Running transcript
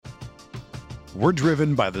We're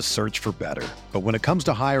driven by the search for better. But when it comes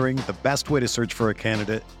to hiring, the best way to search for a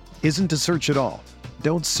candidate isn't to search at all.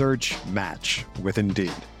 Don't search, match with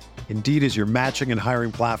Indeed. Indeed is your matching and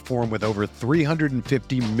hiring platform with over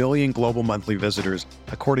 350 million global monthly visitors,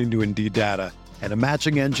 according to Indeed data, and a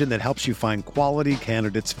matching engine that helps you find quality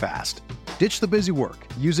candidates fast. Ditch the busy work.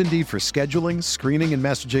 Use Indeed for scheduling, screening, and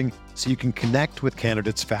messaging so you can connect with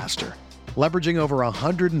candidates faster. Leveraging over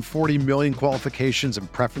 140 million qualifications and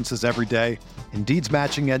preferences every day, Indeed's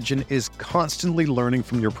matching engine is constantly learning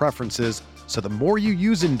from your preferences, so the more you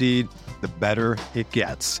use Indeed, the better it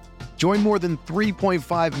gets. Join more than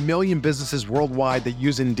 3.5 million businesses worldwide that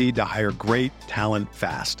use Indeed to hire great talent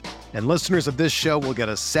fast. And listeners of this show will get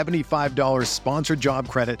a $75 sponsored job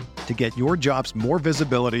credit to get your jobs more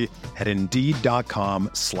visibility at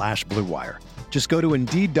Indeed.com/Blue Wire. Just go to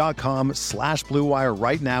Indeed.com/Blue Wire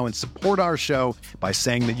right now and support our show by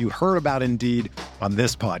saying that you heard about Indeed on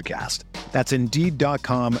this podcast. That's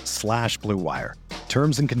Indeed.com/Blue Wire.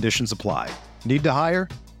 Terms and conditions apply. Need to hire?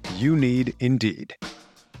 You need Indeed.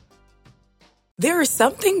 There are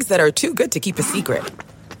some things that are too good to keep a secret.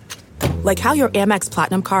 Like how your Amex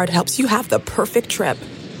Platinum card helps you have the perfect trip.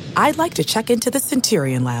 I'd like to check into the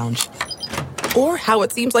Centurion Lounge. Or how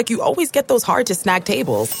it seems like you always get those hard-to-snag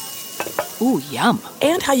tables. Ooh, yum.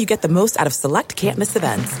 And how you get the most out of select can't-miss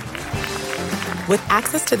events. With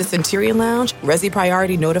access to the Centurion Lounge, Resi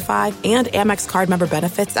Priority Notified, and Amex card member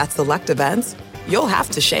benefits at select events, you'll have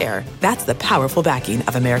to share. That's the powerful backing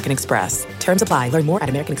of American Express. Terms apply. Learn more at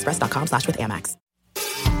americanexpress.com/withAmex.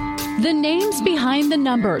 The names behind the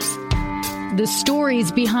numbers. The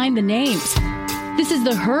stories behind the names. This is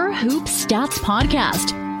the Her Hoop Stats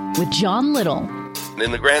Podcast with John Little.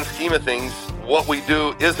 In the grand scheme of things, what we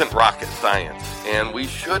do isn't rocket science, and we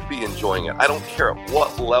should be enjoying it. I don't care at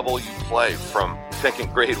what level you play, from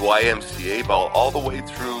second grade YMCA ball all the way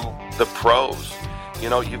through the pros. You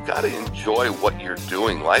know, you've got to enjoy what you're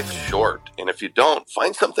doing. Life's short, and if you don't,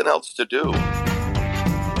 find something else to do.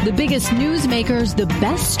 The biggest newsmakers, the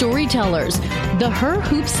best storytellers. The Her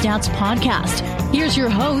Hoop Stats Podcast. Here's your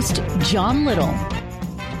host, John Little.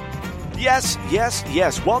 Yes.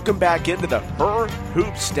 Welcome back into the Her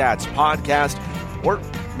Hoop Stats Podcast. Or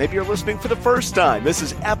maybe you're listening for the first time. This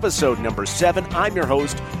is episode number 7. I'm your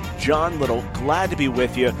host, John Little. Glad to be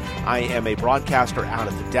with you. I am a broadcaster out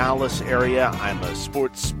of the Dallas area. I'm a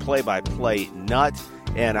sports play-by-play nut.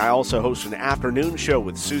 And I also host an afternoon show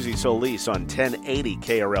with Susie Solis on 1080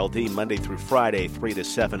 KRLD Monday through Friday, 3 to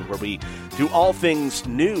 7, where we do all things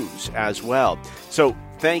news as well. So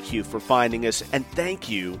thank you for finding us, and thank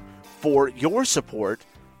you for your support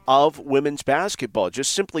of women's basketball.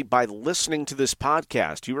 Just simply by listening to this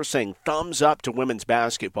podcast, you are saying thumbs up to women's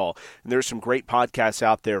basketball. And there's some great podcasts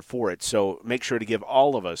out there for it. So make sure to give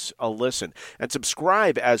all of us a listen and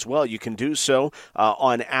subscribe as well. You can do so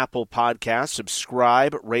on Apple Podcasts.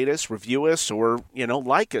 Subscribe, rate us, review us, or,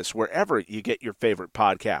 like us wherever you get your favorite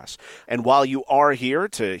podcasts. And while you are here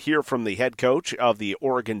to hear from the head coach of the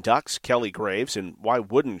Oregon Ducks, Kelly Graves, and why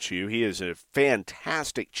wouldn't you? He is a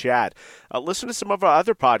fantastic chat. Listen to some of our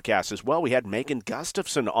other podcasts as well. We had Megan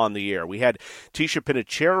Gustafson on the air. We had Tisha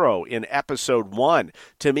Pinachero in episode 1.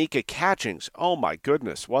 Tamika Catchings. Oh my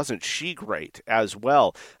goodness, wasn't she great as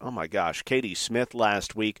well? Oh my gosh, Katie Smith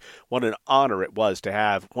last week. What an honor it was to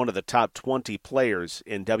have one of the top 20 players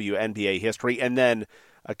in WNBA history, and then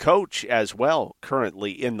a coach as well,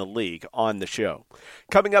 currently in the league, on the show.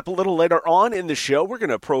 Coming up a little later on in the show, we're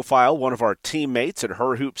going to profile one of our teammates at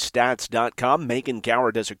herhoopstats.com. Megan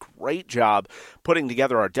Gower does a great job putting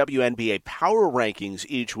together our WNBA power rankings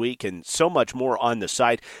each week, and so much more on the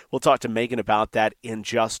site. We'll talk to Megan about that in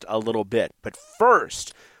just a little bit. But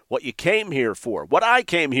first, what you came here for, what I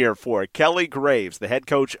came here for, Kelly Graves, the head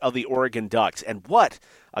coach of the Oregon Ducks, and what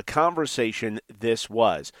a conversation this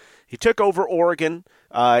was. He took over Oregon.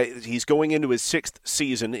 He's going into his 6th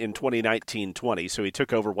season in 2019-20, so he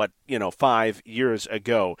took over, 5 years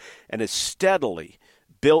ago, and has steadily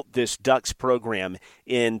built this Ducks program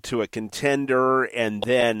into a contender and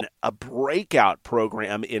then a breakout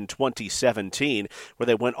program in 2017 where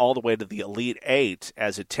they went all the way to the Elite Eight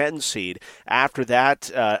as a 10 seed. After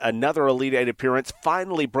that, another Elite Eight appearance,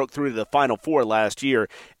 finally broke through to the Final Four last year.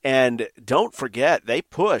 And don't forget, they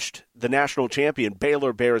pushed the national champion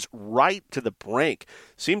Baylor Bears right to the brink.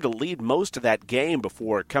 Seemed to lead most of that game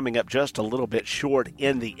before coming up just a little bit short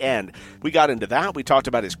in the end. We got into that. We talked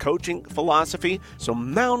about his coaching philosophy. So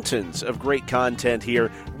mountains of great content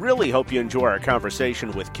here. Really hope you enjoy our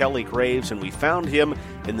conversation with Kelly Graves, and we found him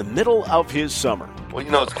in the middle of his summer.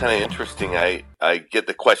 Well, it's kind of interesting. I get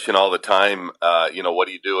the question all the time, what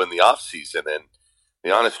do you do in the off season? And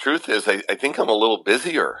the honest truth is I think I'm a little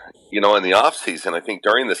busier. in the off season, I think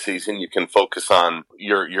during the season, you can focus on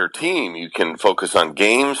your team. You can focus on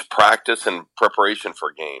games, practice, and preparation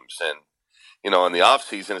for games. And, in the off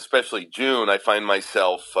season, especially June, I find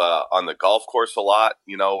myself on the golf course a lot,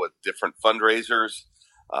 with different fundraisers.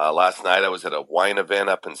 Last night I was at a wine event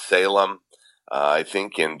up in Salem. I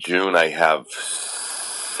think in June I have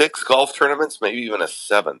 6 golf tournaments, maybe even a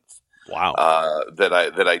 7th. Wow. That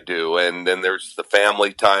I do. And then there's the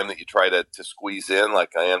family time that you try to squeeze in,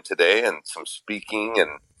 like I am today, and some speaking.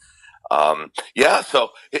 And so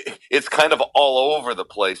it's kind of all over the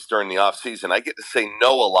place during the off season. I get to say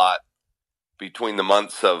no a lot between the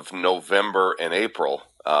months of November and April,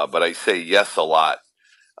 but I say yes a lot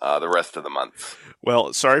the rest of the months.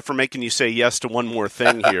 Well, sorry for making you say yes to one more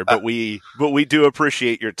thing here, but we do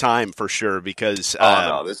appreciate your time for sure, because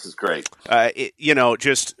no, this is great.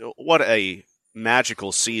 Just what a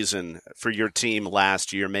magical season for your team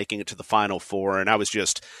last year, making it to the Final Four. And I was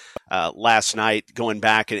just last night going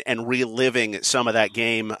back and reliving some of that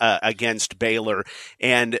game against Baylor.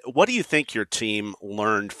 And what do you think your team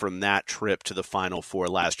learned from that trip to the Final Four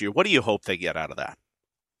last year? What do you hope they get out of that?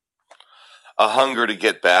 A hunger to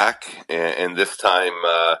get back, and this time,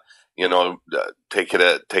 take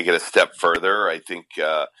it a step further. I think,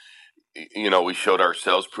 we showed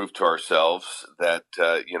ourselves, proved to ourselves that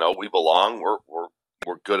we belong.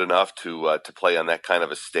 We're good enough to play on that kind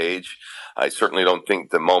of a stage. I certainly don't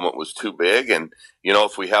think the moment was too big, and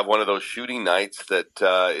if we have one of those shooting nights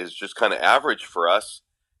that is just kind of average for us,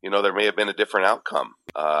 there may have been a different outcome.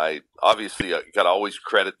 I obviously got to always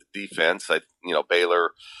credit the defense.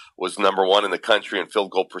 Baylor was number 1 in the country in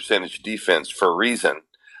field goal percentage defense for a reason.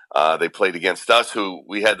 They played against us, who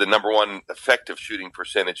we had the number 1 effective shooting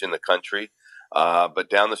percentage in the country. But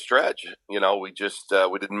down the stretch, we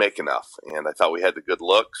didn't make enough. And I thought we had the good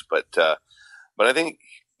looks, but I think,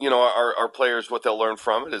 our players, what they'll learn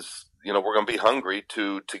from it is, we're going to be hungry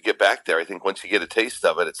to get back there. I think once you get a taste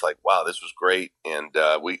of it, it's like, wow, this was great. And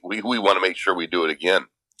we want to make sure we do it again.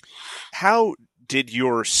 How did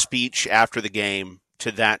your speech after the game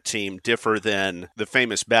to that team differ than the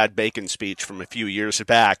famous Bad Bacon speech from a few years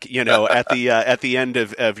back, at the end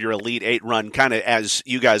of your Elite Eight run, kind of as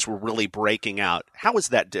you guys were really breaking out? How was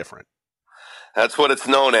that different? That's what it's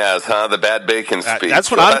known as, huh? The Bad Bacon speech. That's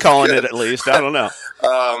what I'm calling it, at least. I don't know.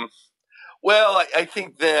 Well, I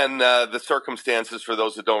think then the circumstances, for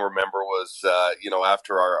those that don't remember, was,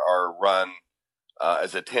 after our run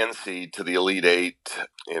as a 10 seed to the Elite Eight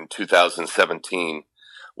in 2017,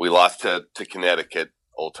 we lost to Connecticut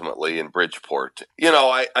ultimately in Bridgeport.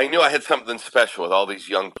 I knew I had something special with all these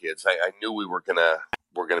young kids. I knew we were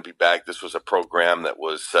gonna be back. This was a program that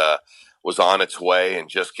was on its way and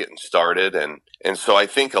just getting started, and so I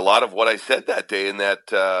think a lot of what I said that day in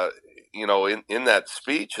that in that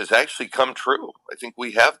speech has actually come true. I think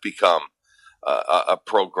we have become a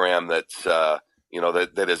program that's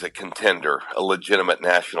that is a contender, a legitimate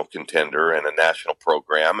national contender, and a national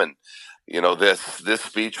program. And this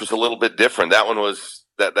speech was a little bit different. That one was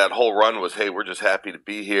that whole run was, hey, we're just happy to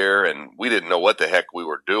be here, and we didn't know what the heck we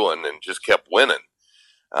were doing, and just kept winning.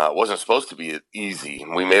 It wasn't supposed to be easy.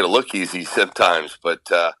 We made it look easy sometimes, but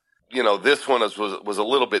this one was a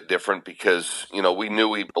little bit different because we knew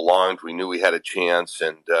we belonged, we knew we had a chance,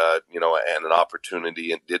 and and an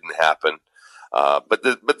opportunity. It didn't happen. But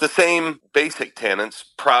the same basic tenets,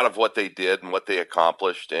 proud of what they did and what they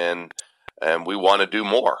accomplished, and we want to do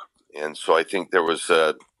more. And so I think there was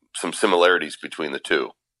some similarities between the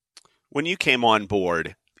two. When you came on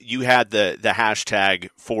board, you had the hashtag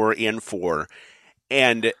 4in4,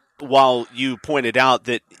 and while you pointed out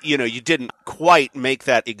that you didn't quite make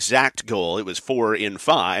that exact goal, it was 4 in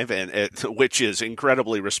 5, which is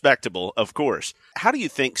incredibly respectable, of course. How do you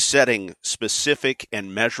think setting specific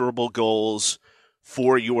and measurable goals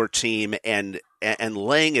for your team and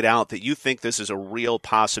laying it out that you think this is a real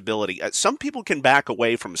possibility? Some people can back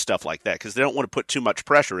away from stuff like that because they don't want to put too much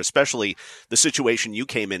pressure, especially the situation you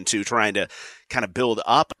came into trying to kind of build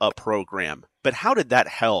up a program. But how did that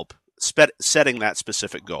help setting that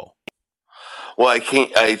specific goal? Well, I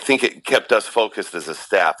think it kept us focused as a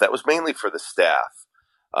staff. That was mainly for the staff.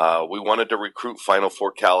 We wanted to recruit Final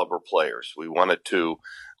Four caliber players. We wanted to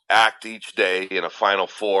act each day in a Final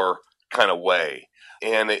Four kind of way.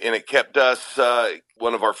 And it kept us,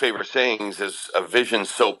 one of our favorite sayings is, a vision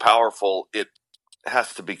so powerful, it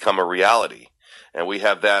has to become a reality. And we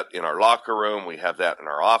have that in our locker room. We have that in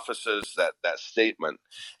our offices, that statement.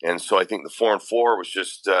 And so I think the 4-4 was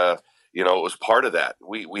just, it was part of that.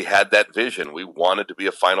 We had that vision. We wanted to be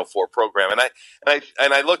a Final Four program. And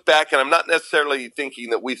I look back, and I'm not necessarily thinking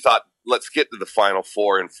that we thought, let's get to the Final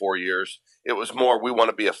Four in 4 years. It was more, we want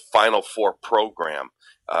to be a Final Four program.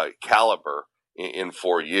 caliber in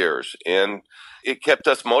 4 years. And it kept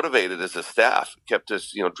us motivated as a staff, it kept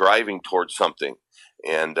us, driving towards something.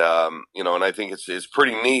 And, and I think it's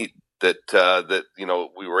pretty neat that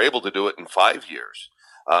we were able to do it in 5 years.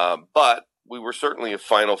 But we were certainly a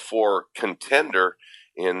Final Four contender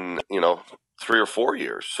in, 3 or 4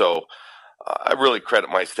 years. So I really credit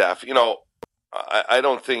my staff. I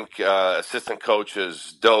don't think assistant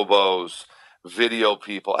coaches, dobos, video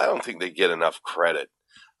people, I don't think they get enough credit.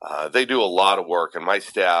 They do a lot of work, and my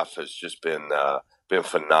staff has just been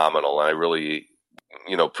phenomenal. And I really,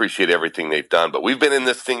 appreciate everything they've done. But we've been in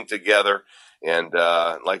this thing together, and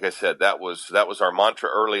like I said, that was our mantra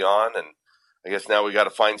early on, and I guess now we got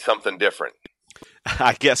to find something different.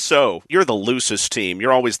 I guess so. You're the loosest team.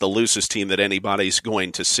 You're always the loosest team that anybody's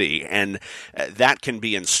going to see. And that can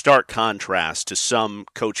be in stark contrast to some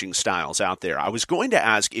coaching styles out there. I was going to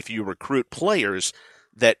ask if you recruit players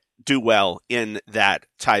that do well in that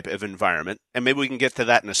type of environment, and maybe we can get to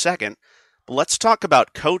that in a second. But let's talk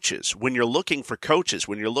about coaches. When you're looking for coaches,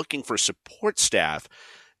 when you're looking for support staff,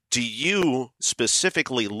 do you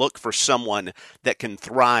specifically look for someone that can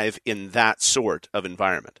thrive in that sort of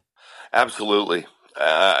environment? Absolutely.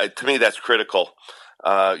 To me, that's critical.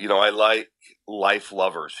 I like life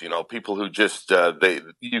lovers, people who just,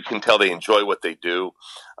 you can tell they enjoy what they do.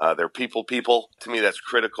 They're people. To me, that's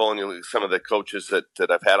critical. And some of the coaches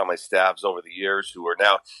that I've had on my staffs over the years who are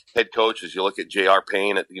now head coaches, you look at J.R.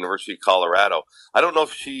 Payne at the University of Colorado. I don't know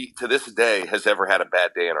if she, to this day, has ever had a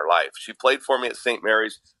bad day in her life. She played for me at St.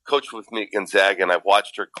 Mary's, coached with me at Gonzaga, and I've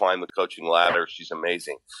watched her climb the coaching ladder. She's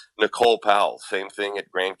amazing. Nicole Powell, same thing at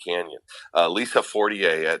Grand Canyon. Lisa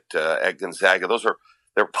Fortier at Gonzaga.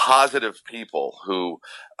 They're positive people who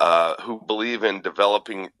believe in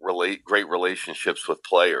developing great relationships with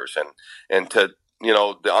players, and to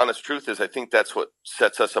the honest truth is I think that's what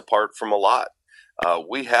sets us apart from a lot.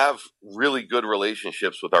 We have really good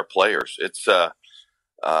relationships with our players. It's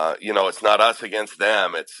it's not us against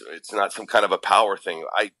them. It's not some kind of a power thing.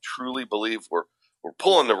 I truly believe we're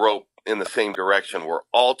pulling the rope in the same direction. We're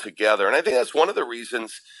all together, and I think that's one of the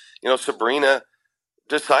reasons Sabrina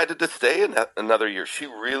decided to stay in another year. She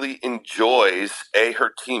really enjoys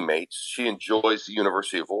her teammates. She enjoys the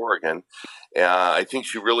University of Oregon. I think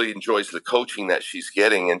she really enjoys the coaching that she's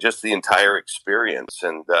getting and just the entire experience.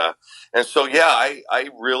 And so, I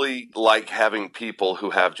really like having people who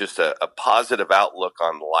have just a positive outlook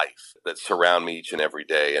on life that surround me each and every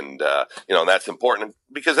day. And, that's important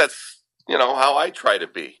because that's, how I try to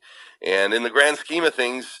be. And in the grand scheme of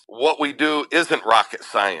things, what we do isn't rocket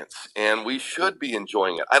science, and we should be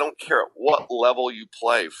enjoying it. I don't care at what level you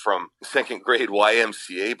play, from second grade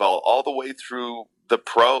YMCA ball all the way through the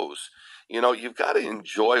pros. You've got to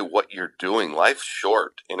enjoy what you're doing. Life's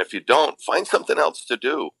short, and if you don't, find something else to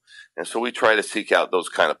do. And so we try to seek out those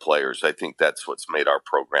kind of players. I think that's what's made our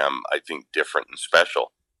program, different and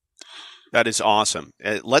special. That is awesome.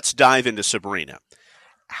 Let's dive into Sabrina.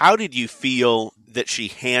 How did you feel that she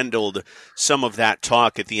handled some of that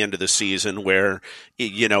talk at the end of the season where,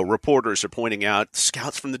 reporters are pointing out,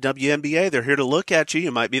 scouts from the WNBA, they're here to look at you.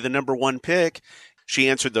 You might be the number one pick. She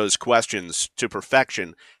answered those questions to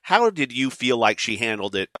perfection. How did you feel like she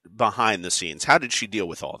handled it behind the scenes? How did she deal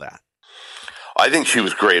with all that? I think she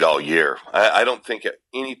was great all year. I don't think at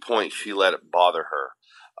any point she let it bother her,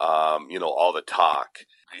 all the talk.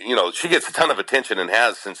 She gets a ton of attention and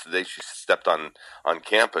has since the day she stepped on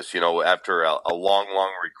campus, after a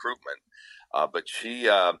long recruitment. But she,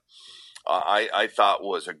 I thought,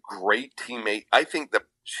 was a great teammate. I think that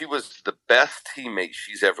she was the best teammate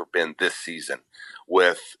she's ever been this season,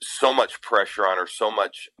 with so much pressure on her, so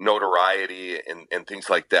much notoriety and things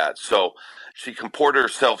like that. So she comported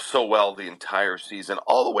herself so well the entire season,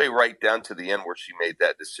 all the way right down to the end where she made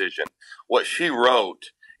that decision. What she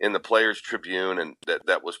wrote in the Players Tribune and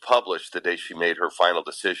that was published the day she made her final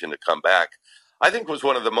decision to come back, I think was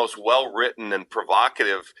one of the most well-written and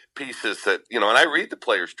provocative pieces that, and I read the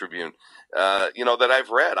Players Tribune, that I've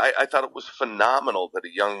read. I thought it was phenomenal that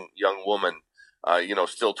a young woman,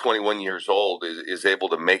 still 21 years old, is able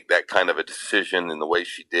to make that kind of a decision in the way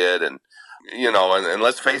she did. And, and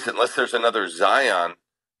let's face it, unless there's another Zion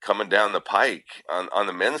coming down the pike on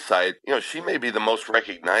the men's side, she may be the most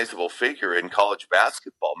recognizable figure in college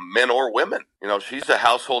basketball, men or women. She's a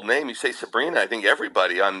household name. You say Sabrina, I think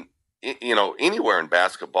everybody anywhere in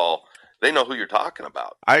basketball, they know who you're talking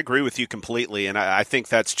about. I agree with you completely, and I think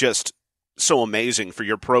that's just so amazing for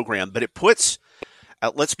your program. But it puts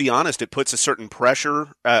let's be honest, it puts a certain pressure,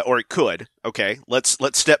 or it could. Okay, let's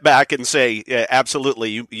step back and say,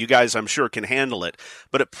 absolutely, you guys, I'm sure, can handle it.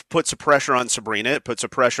 But it puts a pressure on Sabrina. It puts a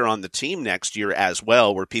pressure on the team next year as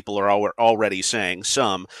well, where people are already saying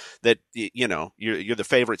that you're the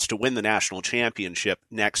favorites to win the national championship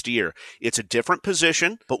next year. It's a different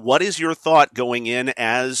position, but what is your thought going in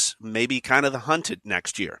as maybe kind of the hunted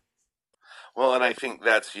next year? Well, and I think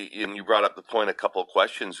and you brought up the point a couple of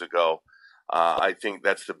questions ago. I think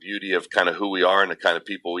that's the beauty of kind of who we are and the kind of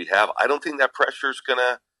people we have. I don't think that pressure is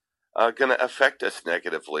gonna affect us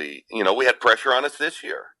negatively. We had pressure on us this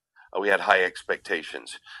year. We had high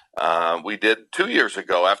expectations. We did 2 years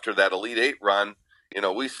ago after that Elite Eight run.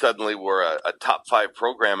 We suddenly were a top 5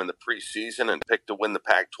 program in the preseason and picked to win the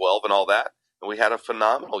Pac-12 and all that. And we had a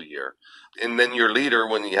phenomenal year. And then your leader,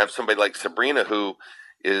 when you have somebody like Sabrina, who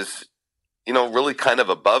is really kind of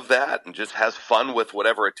above that and just has fun with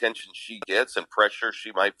whatever attention she gets and pressure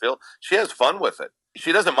she might feel. She has fun with it.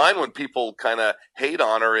 She doesn't mind when people kind of hate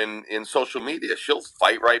on her in social media. She'll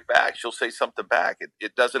fight right back. She'll say something back.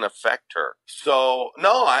 It doesn't affect her. So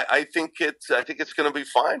no, I think it's going to be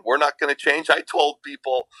fine. We're not going to change. I told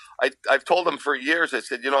people, I've told them for years, I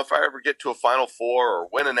said, if I ever get to a Final Four or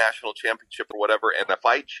win a national championship or whatever, and if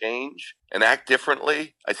I change and act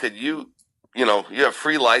differently, I said, you have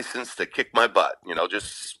free license to kick my butt,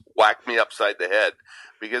 just whack me upside the head,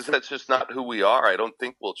 because that's just not who we are. I don't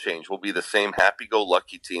think we'll change. We'll be the same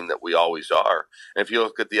happy-go-lucky team that we always are. And if you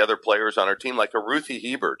look at the other players on our team, like a Ruthie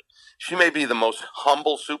Hebert, she may be the most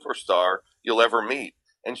humble superstar you'll ever meet.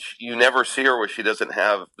 And you never see her where she doesn't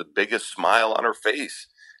have the biggest smile on her face.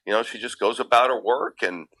 She just goes about her work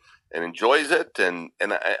and enjoys it. And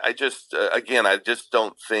I just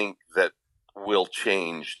don't think that will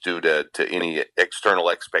change due to any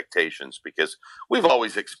external expectations, because we've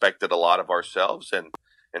always expected a lot of ourselves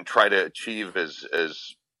and try to achieve as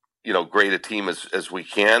great a team as we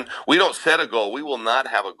can. We don't set a goal. We will not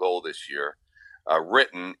have a goal this year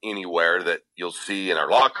written anywhere that you'll see in our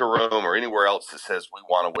locker room or anywhere else that says we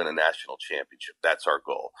want to win a national championship. That's our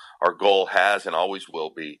goal. Our goal has and always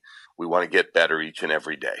will be, we want to get better each and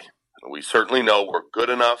every day. We certainly know we're good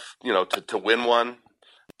enough, to win one,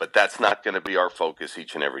 but that's not going to be our focus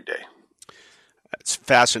each and every day. It's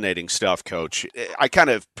fascinating stuff, Coach. I kind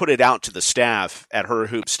of put it out to the staff at Her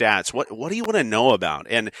Hoop Stats. What do you want to know about?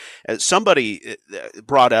 And somebody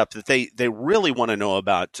brought up that they really want to know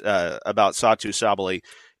about Satou Sabally.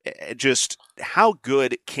 Just how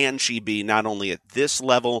good can she be, not only at this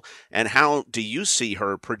level, and how do you see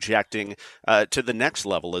her projecting to the next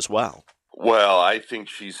level as well? Well, I think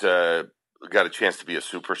she's got a chance to be a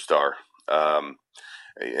superstar.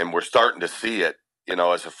 And we're starting to see it,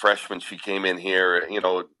 as a freshman, she came in here,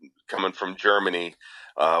 coming from Germany,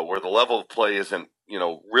 where the level of play isn't,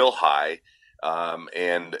 real high.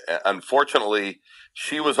 And unfortunately,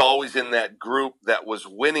 she was always in that group that was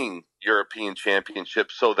winning European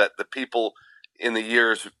championships, so that the people in the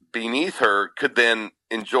years beneath her could then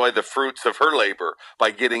enjoy the fruits of her labor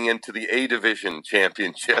by getting into the A division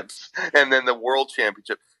championships and then the world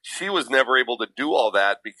championship. She was never able to do all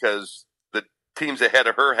that because teams ahead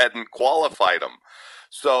of her hadn't qualified them.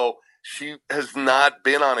 So she has not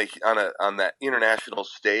been on that international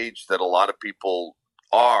stage that a lot of people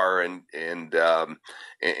are, and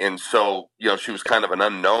so she was kind of an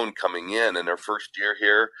unknown coming in her first year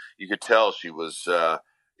here. You could tell she was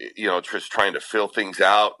just trying to fill things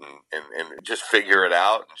out and just figure it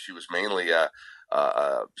out. And she was mainly a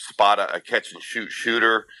catch and shoot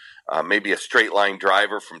shooter, maybe a straight line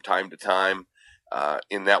driver from time to time.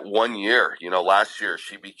 In that 1 year, last year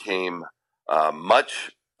she became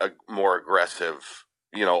much more aggressive,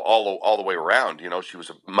 all the way around. She was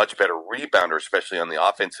a much better rebounder, especially on the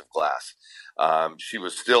offensive glass. She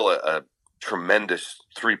was still a tremendous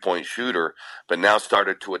three-point shooter, but now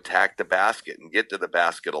started to attack the basket and get to the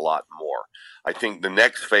basket a lot more. I think the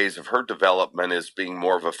next phase of her development is being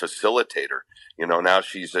more of a facilitator. Now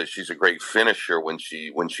she's a great finisher when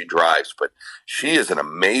she drives, but she is an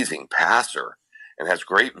amazing passer and has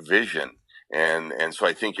great vision. And so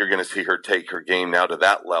I think you're going to see her take her game now to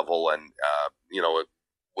that level. And,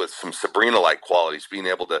 with some Sabrina-like qualities, being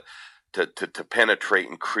able to penetrate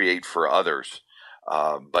and create for others.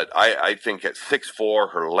 But I think at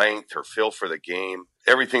 6'4", her length, her feel for the game,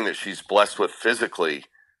 everything that she's blessed with physically,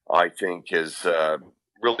 I think is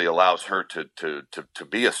really allows her to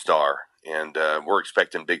be a star. And we're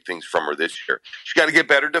expecting big things from her this year. She's got to get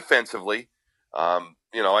better defensively.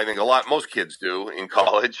 I think most kids do in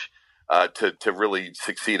college to really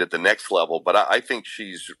succeed at the next level. But I think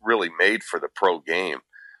she's really made for the pro game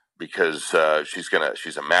because she's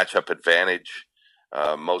a matchup advantage.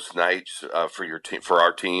 most nights for your team, for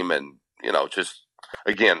our team, and just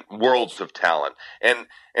again, worlds of talent,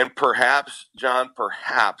 and perhaps, John,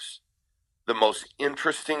 perhaps the most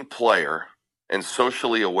interesting player and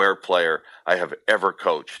socially aware player I have ever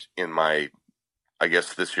coached in my, I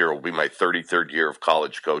guess this year will be my 33rd year of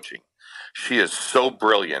college coaching. She is so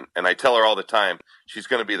brilliant, and I tell her all the time she's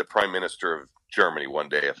going to be the prime minister of Germany one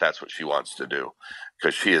day if that's what she wants to do,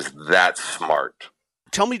 because she is that smart.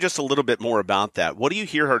 Tell me just a little bit more about that. What do you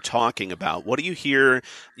hear her talking about? What do you hear,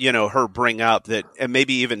 her bring up that and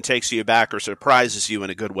maybe even takes you back or surprises you in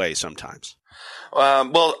a good way sometimes?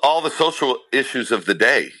 Well, all the social issues of the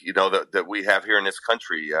day, that we have here in this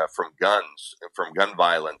country, from guns, from gun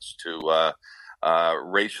violence to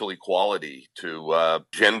racial equality to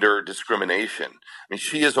gender discrimination. I mean,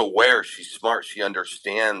 she is aware, she's smart, she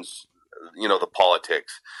understands, the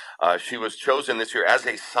politics. She was chosen this year as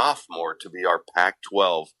a sophomore to be our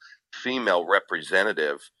Pac-12 female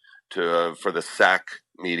representative for the SAC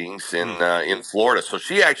meetings in Florida. So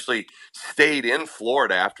she actually stayed in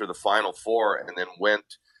Florida after the Final Four and then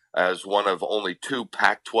went as one of only 2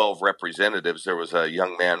 Pac-12 representatives. There was a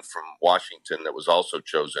young man from Washington that was also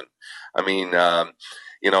chosen. I mean,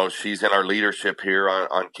 she's in our leadership here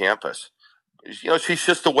on campus. She's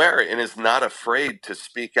just aware and is not afraid to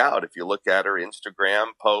speak out. If you look at her Instagram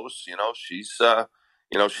posts,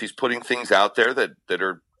 she's putting things out there that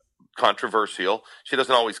are controversial. She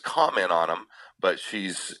doesn't always comment on them, but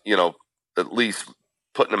she's, at least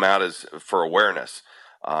putting them out as for awareness.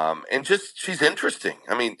 And just, she's interesting.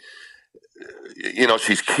 I mean,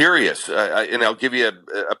 she's curious. And I'll give you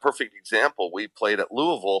a perfect example. We played at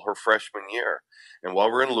Louisville her freshman year. And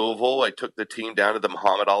while we're in Louisville, I took the team down to the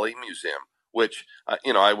Muhammad Ali Museum, which,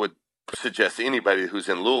 I would suggest anybody who's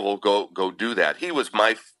in Louisville go do that. He was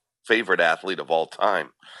my favorite athlete of all time.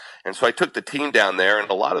 And so I took the team down there, and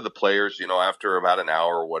a lot of the players, after about an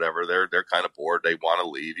hour or whatever, they're kind of bored. They want to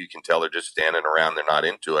leave. You can tell they're just standing around. They're not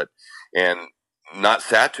into it. And not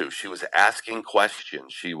Satu. She was asking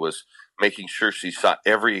questions. She was making sure she saw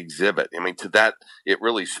every exhibit. I mean, to that, it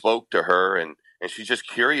really spoke to her, and she's just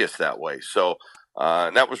curious that way. So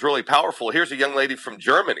that was really powerful. Here's a young lady from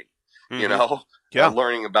Germany,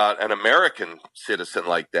 learning about an American citizen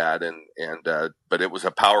like that, but it was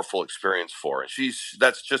a powerful experience for her.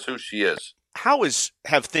 That's just who she is. How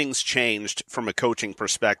have things changed from a coaching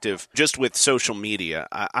perspective, just with social media?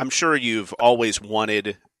 I'm sure you've always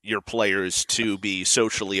wanted your players to be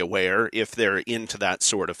socially aware if they're into that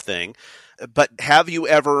sort of thing. But have you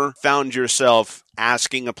ever found yourself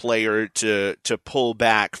asking a player to pull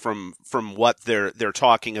back from what they're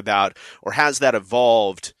talking about, or has that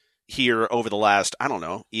evolved here over the last, I don't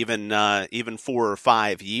know, even 4 or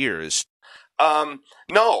 5 years?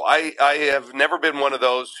 No, I have never been one of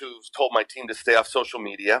those who's told my team to stay off social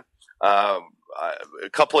media. A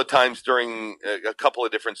couple of times during a couple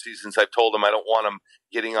of different seasons, I've told them I don't want them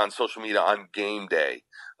getting on social media on game day.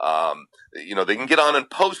 They can get on and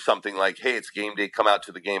post something like, hey, it's game day, come out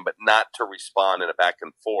to the game, but not to respond in a back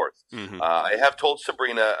and forth. Mm-hmm. I have told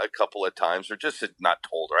Sabrina a couple of times, or just not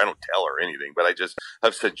told her, I don't tell her anything, but I just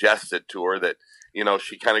have suggested to her that,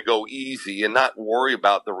 she kind of go easy and not worry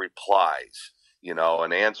about the replies,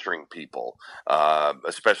 and answering people,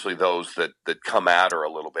 especially those that come at her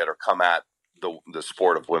a little bit or come at the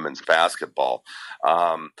sport of women's basketball.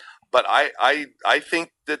 But I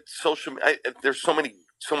think that there's so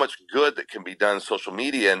much good that can be done in social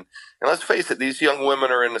media. And let's face it, these young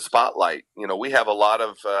women are in the spotlight. We have a lot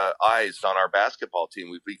of eyes on our basketball team.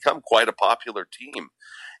 We've become quite a popular team.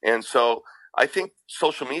 And so I think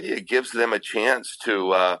social media gives them a chance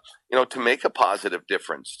to make a positive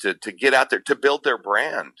difference, to get out there, to build their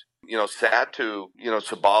brand. Satu,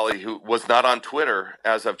 Sabali, who was not on Twitter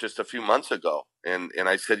as of just a few months ago. And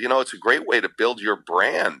I said, it's a great way to build your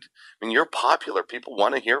brand. I mean, you're popular. People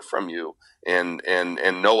want to hear from you and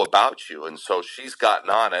know about you. And so she's gotten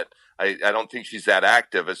on it. I don't think she's that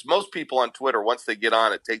active. As most people on Twitter, once they get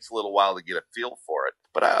on, it takes a little while to get a feel for it.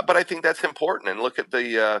 But I think that's important. And look at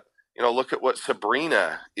look at what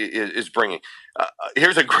Sabrina is bringing.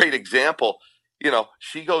 Here's a great example.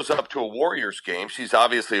 She goes up to a Warriors game. She's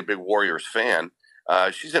obviously a big Warriors fan.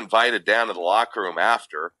 She's invited down to the locker room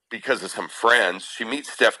after because of some friends. She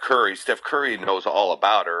meets Steph Curry. Steph Curry knows all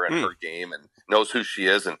about her and her game and knows who she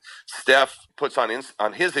is. And Steph puts on his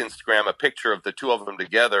Instagram a picture of the two of them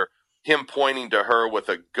together, him pointing to her with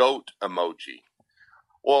a goat emoji.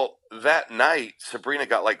 Well, that night, Sabrina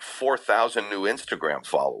got like 4,000 new Instagram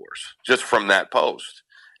followers just from that post.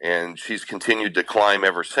 And she's continued to climb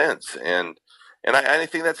ever since. And I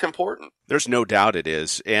think that's important. There's no doubt it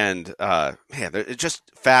is. And, it's just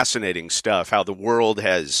fascinating stuff, how the world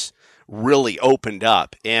has really opened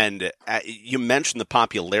up. And you mentioned the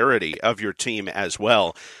popularity of your team as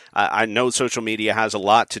well. I know social media has a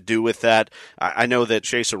lot to do with that. I know that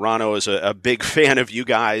Shea Serrano is a big fan of you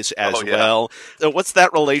guys as well. So what's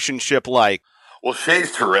that relationship like? Well,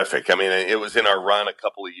 Shea's terrific. I mean, it was in our run a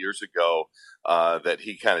couple of years ago that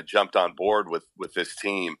he kind of jumped on board with this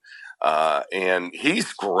team. And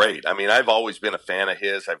he's great. I mean, I've always been a fan of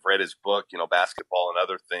his. I've read his book, Basketball and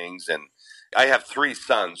Other Things. And I have 3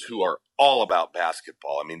 sons who are all about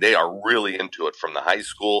basketball. I mean, they are really into it from the high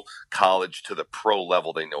school, college to the pro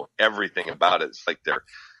level. They know everything about it. It's like they're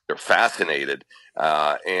fascinated.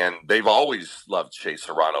 And they've always loved Shea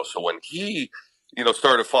Serrano. So when he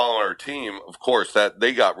started following our team, of course, that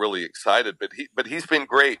they got really excited. But he's been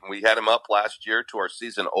great, and we had him up last year to our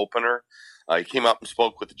season opener. He came up and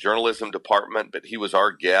spoke with the journalism department, but he was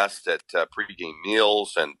our guest at pregame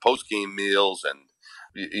meals and postgame meals, and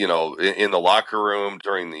in the locker room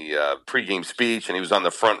during the pregame speech, and he was on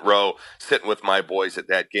the front row sitting with my boys at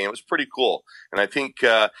that game. It was pretty cool, and I think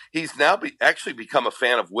he's now actually become a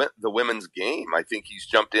fan of the women's game. I think he's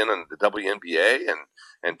jumped in on the WNBA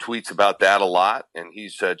and tweets about that a lot, and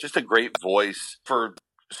he's just a great voice for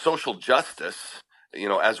social justice,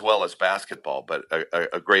 as well as basketball, but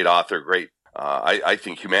a great author, I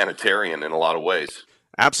think humanitarian in a lot of ways.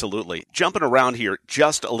 Absolutely. Jumping around here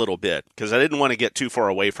just a little bit, because I didn't want to get too far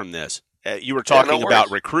away from this. You were talking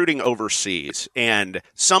about recruiting overseas, and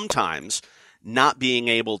sometimes not being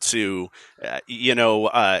able to,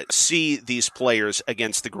 see these players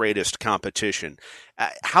against the greatest competition.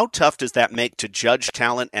 How tough does that make to judge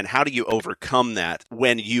talent, and how do you overcome that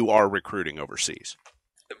when you are recruiting overseas?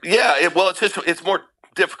 Yeah, it's more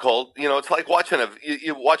difficult. It's like watching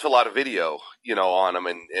you watch a lot of video, on them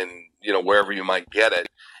and wherever you might get it.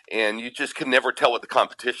 And you just can never tell what the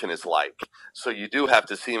competition is like. So you do have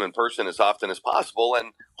to see them in person as often as possible.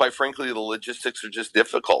 And quite frankly, the logistics are just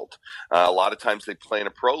difficult. A lot of times they play in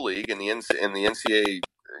a pro league, and the NCAA,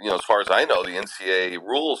 as far as I know, the NCAA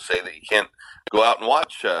rules say that you can't go out and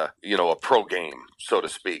watch, a pro game, so to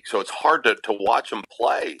speak. So it's hard to watch them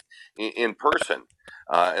play in person.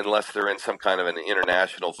 Unless they're in some kind of an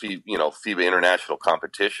international, FIBA international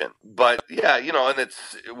competition. But yeah, and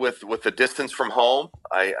it's with the distance from home.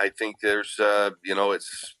 I think there's,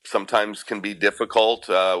 it's sometimes can be difficult.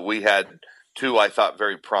 We had 2, I thought,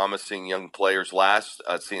 very promising young players in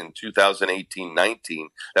 2018-19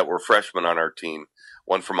 that were freshmen on our team.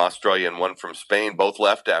 One from Australia and one from Spain. Both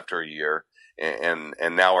left after a year, and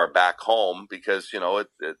now are back home because a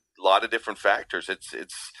lot of different factors. It's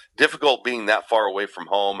difficult being that far away from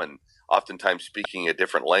home and oftentimes speaking a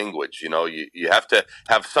different language. You have to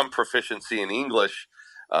have some proficiency in English,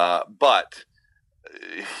 but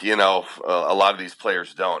a lot of these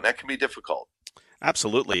players don't. That can be difficult.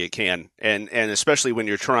 Absolutely, it can, and especially when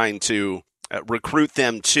you're trying to recruit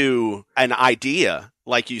them to an idea,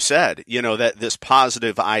 like you said, that this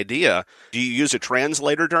positive idea. Do you use a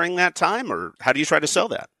translator during that time, or how do you try to sell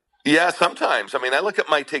that? Yeah, sometimes. I mean, I look at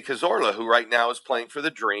Maite Cazorla, who right now is playing for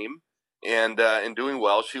the Dream and doing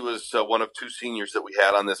well. She was one of 2 seniors that we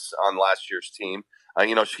had on last year's team.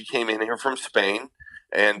 She came in here from Spain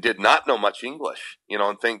and did not know much English.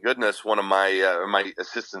 And thank goodness one of my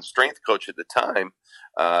assistant strength coach at the time,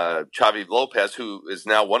 Xavi Lopez, who is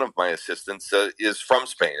now one of my assistants, is from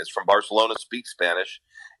Spain. Is from Barcelona, speaks Spanish.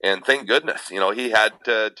 And thank goodness, he had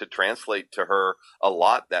to translate to her a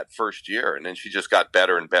lot that first year. And then she just got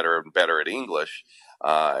better and better and better at English.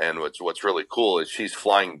 And what's really cool is she's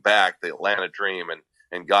flying back. The Atlanta Dream,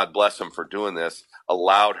 and God bless them for doing this,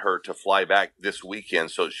 allowed her to fly back this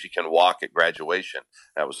weekend so she can walk at graduation.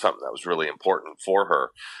 That was something that was really important for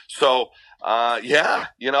her. So,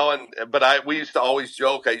 we used to always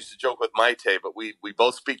joke. I used to joke with Maite, but we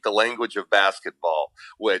both speak the language of basketball,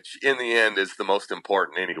 which in the end is the most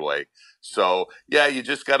important anyway. So, yeah, you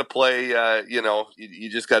just got to play, you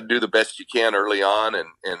just got to do the best you can early on. And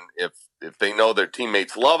if they know their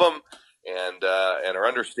teammates love them and are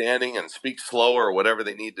understanding and speak slower or whatever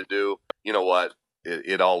they need to do, you know what?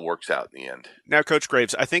 It all works out in the end. Now, Coach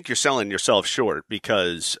Graves, I think you're selling yourself short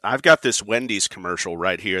because I've got this Wendy's commercial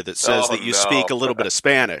right here that says that you speak a little bit of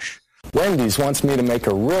Spanish. Wendy's wants me to make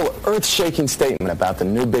a real earth-shaking statement about the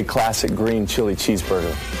new Big Classic Green Chili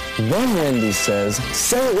Cheeseburger. Then Wendy's says,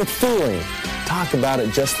 say it with feeling. Talk about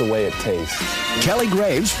it just the way it tastes. Kelly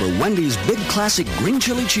Graves for Wendy's Big Classic Green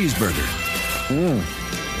Chili Cheeseburger.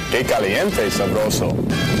 Que caliente, sabroso.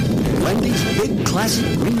 Wendy's Big Classic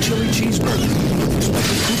Green Chili Cheeseburger.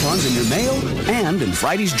 Special coupons in your mail and in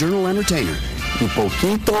Friday's Journal Entertainer. Y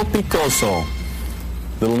poquito picoso.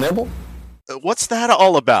 Little nibble? What's that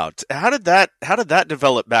all about? How did that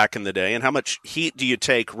develop back in the day, and how much heat do you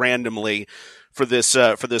take randomly for this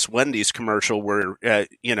Wendy's commercial where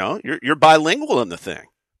you're bilingual in the thing?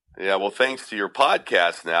 Yeah, well, thanks to your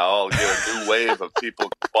podcast now, I'll get a new wave of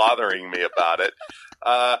people bothering me about it.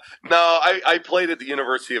 No, I played at the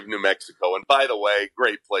University of New Mexico, and by the way,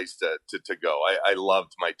 great place to go. I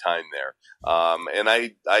loved my time there. And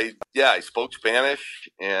I spoke Spanish,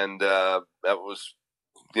 and that was,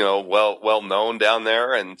 well known down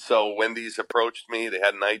there. And so Wendy's approached me. They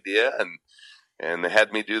had an idea, and they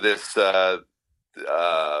had me do this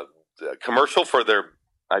commercial for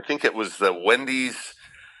I think it was the Wendy's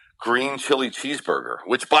green chili cheeseburger,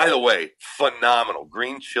 which, by the way, phenomenal.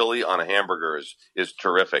 Green chili on a hamburger is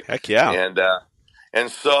terrific. Heck yeah. And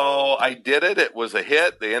so I did it. It was a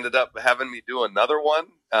hit. They ended up having me do another one,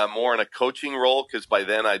 more in a coaching role, because by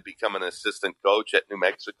then I'd become an assistant coach at New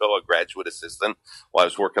Mexico, a graduate assistant, while I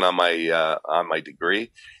was working on my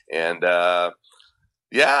degree. And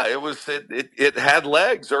it had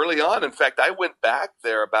legs early on. In fact, I went back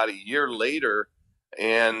there about a year later,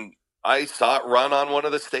 and I saw it run on one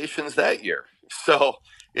of the stations that year. So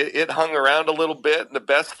it hung around a little bit. And the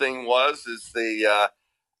best thing is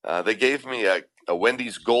they gave me a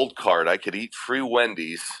Wendy's gold card. I could eat free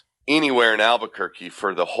Wendy's anywhere in Albuquerque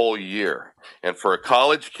for the whole year. And for a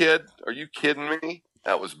college kid, are you kidding me?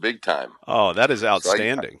 That was big time. Oh, that is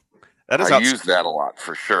outstanding. I use that a lot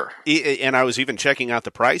for sure. And I was even checking out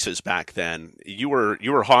the prices back then. You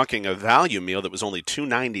were hawking a value meal that was only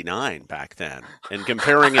 $2.99 back then, and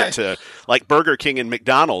comparing it to like Burger King and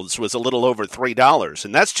McDonald's was a little over $3,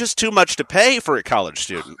 and that's just too much to pay for a college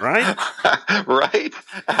student, right? Right?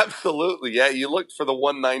 Absolutely. Yeah, you looked for the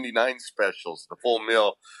 $1.99 specials, the full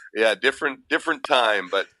meal. Yeah, different time,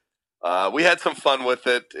 but we had some fun with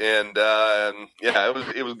it, and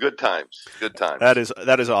it was good times. Good times.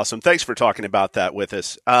 That is awesome. Thanks for talking about that with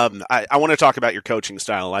us. I want to talk about your coaching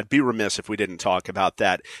style. I'd be remiss if we didn't talk about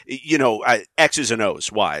that. X's and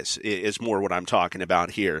O's wise is more what I'm talking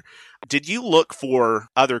about here. Did you look for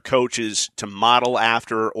other coaches to model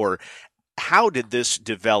after, or how did this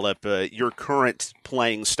develop your current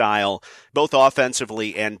playing style, both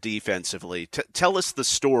offensively and defensively? Tell us the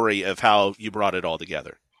story of how you brought it all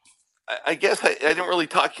together. I guess I didn't really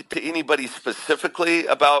talk to anybody specifically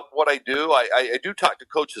about what I do. I do talk to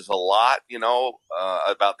coaches a lot,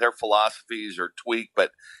 about their philosophies or tweak,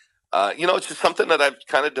 but it's just something that I've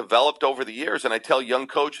kind of developed over the years. And I tell young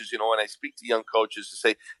coaches, when I speak to young coaches, to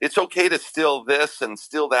say it's okay to steal this and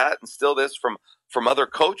steal that and steal this from other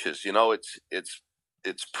coaches.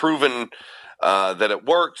 It's proven that it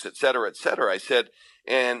works, et cetera, et cetera. I said,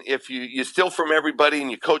 and if you steal from everybody and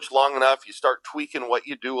you coach long enough, you start tweaking what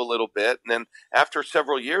you do a little bit. And then after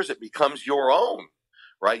several years, it becomes your own,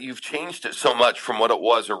 right? You've changed it so much from what it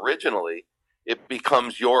was originally. It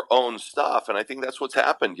becomes your own stuff. And I think that's what's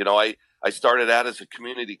happened. I started out as a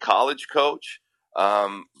community college coach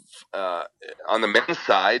on the men's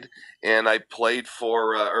side, and I played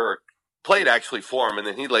actually for him, and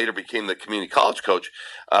then he later became the community college coach,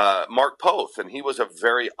 Mark Poth, and he was a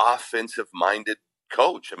very offensive-minded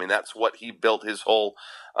coach. I mean, that's what he built his whole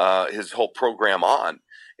program on,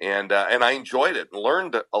 and I enjoyed it and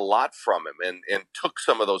learned a lot from him, and took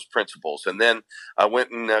some of those principles. And then I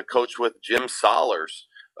went and coached with Jim Solers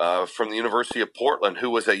from the University of Portland, who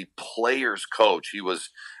was a player's coach. He was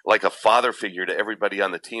like a father figure to everybody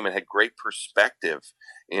on the team and had great perspective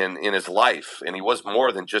in his life. And he was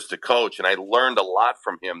more than just a coach. And I learned a lot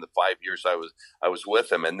from him the 5 years I was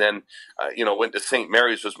with him. And then, went to St.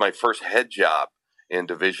 Mary's, was my first head job in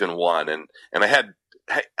Division I. And I had,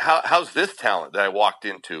 how's this talent that I walked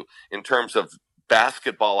into in terms of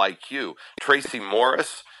basketball IQ? Tracy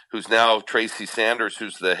Morris, who's now Tracy Sanders,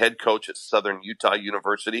 who's the head coach at Southern Utah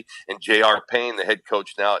University, and J.R. Payne, the head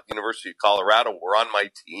coach now at University of Colorado, were on my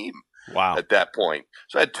team. Wow. At that point.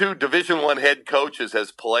 So I had two Division I head coaches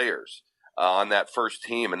as players on that first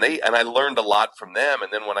team, and I learned a lot from them.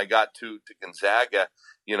 And then when I got to Gonzaga,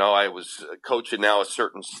 I was coaching now a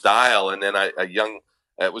certain style, and then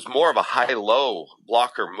it was more of a high-low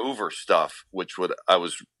blocker mover stuff, which I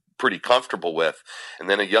was pretty comfortable with. And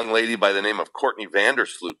then a young lady by the name of Courtney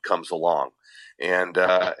Vandersloot comes along, and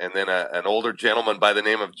then an older gentleman by the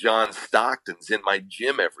name of John Stockton's in my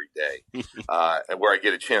gym every day, where I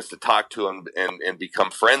get a chance to talk to him and become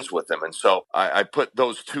friends with him. And so I put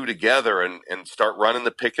those two together and start running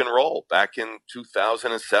the pick and roll back in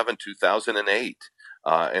 2007, 2008,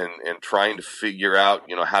 and trying to figure out,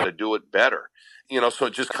 how to do it better. So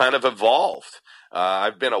it just kind of evolved.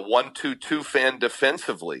 I've been a 1-2-2 fan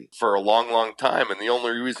defensively for a long, long time. And the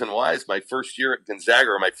only reason why is my first year at Gonzaga,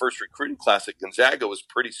 or my first recruiting class at Gonzaga, was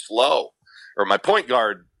pretty slow. or my point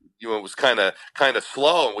guard, was kind of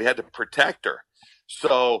slow, and we had to protect her.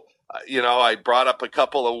 So, I brought up a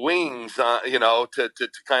couple of wings, to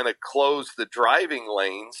kind of close the driving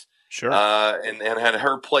lanes. Sure. And had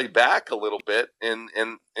her play back a little bit, and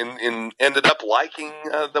ended up liking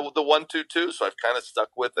the 1-2-2. So I've kind of stuck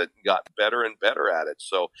with it and got better and better at it.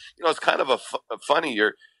 So it's kind of a funny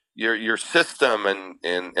your system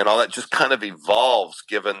and all that just kind of evolves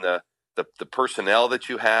given the personnel that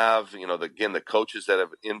you have. The coaches that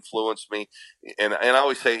have influenced me, and I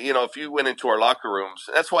always say, if you went into our locker rooms,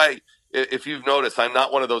 that's why. If you've noticed, I'm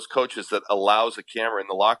not one of those coaches that allows a camera in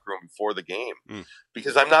the locker room before the game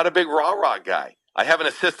because I'm not a big rah-rah guy. I have an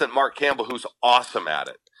assistant, Mark Campbell, who's awesome at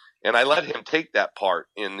it. And I let him take that part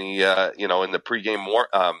in the, in the pregame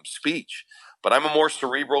speech. But I'm a more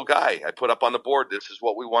cerebral guy. I put up on the board, this is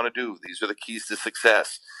what we want to do. These are the keys to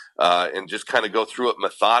success. And just kind of go through it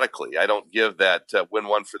methodically. I don't give that win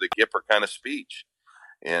one for the Gipper kind of speech.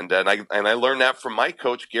 And I learned that from my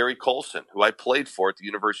coach, Gary Colson, who I played for at the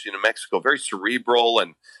University of New Mexico. Very cerebral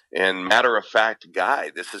and matter-of-fact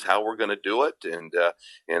guy. This is how we're going to do it. And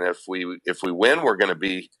if we win, we're going to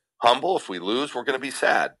be humble. If we lose, we're going to be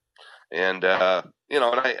sad. And I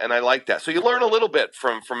like that. So you learn a little bit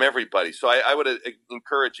from everybody. So I would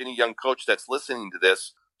encourage any young coach that's listening to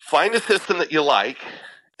this, find a system that you like,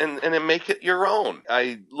 and then make it your own.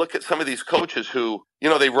 I look at some of these coaches who,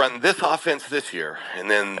 they run this offense this year, and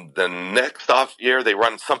then the next off year they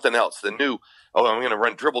run something else. The new, I'm going to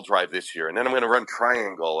run dribble drive this year, and then I'm going to run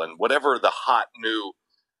triangle, and whatever the hot new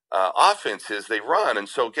offense is they run. And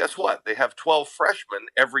so guess what? They have 12 freshmen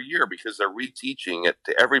every year because they're reteaching it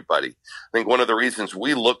to everybody. I think one of the reasons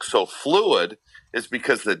we look so fluid is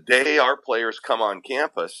because the day our players come on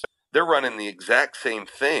campus, they're running the exact same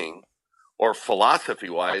thing or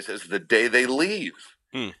philosophy-wise as the day they leave.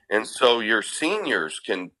 And so your seniors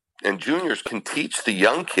and juniors can teach the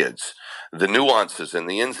young kids the nuances and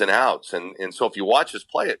the ins and outs. And so if you watch us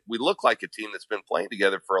play it, we look like a team that's been playing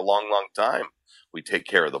together for a long, long time. We take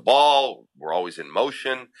care of the ball. We're always in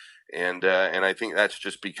motion. And I think that's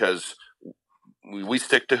just because we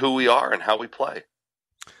stick to who we are and how we play.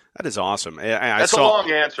 That is awesome. That's a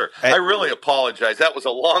long answer. I really apologize. That was a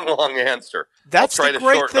long, long answer. That's the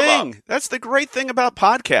great thing. That's the great thing about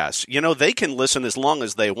podcasts. They can listen as long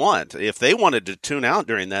as they want. If they wanted to tune out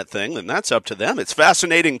during that thing, then that's up to them. It's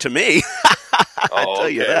fascinating to me. I tell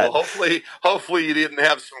you that. Well, hopefully you didn't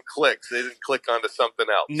have some clicks. They didn't click onto something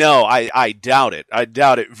else. No, I doubt it. I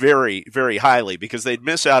doubt it very, very highly because they'd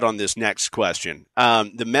miss out on this next question.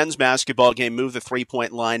 The men's basketball game moved the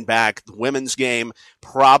 3-point line back. The women's game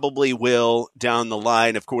probably will down the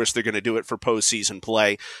line. Of course, they're going to do it for postseason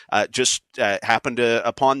play. Just happened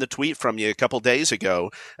upon the tweet from you a couple days ago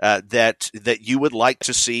that you would like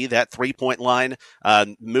to see that 3-point line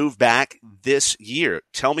move back this year.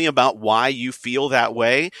 Tell me about why you feel that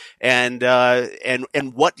way, and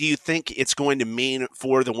what do you think it's going to mean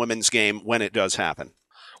for the women's game when it does happen?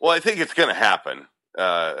 Well, I think it's going to happen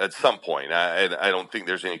at some point. I don't think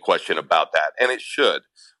there's any question about that, and it should.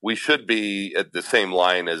 We should be at the same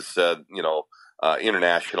line as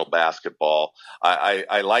international basketball.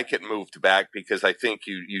 I like it moved back because I think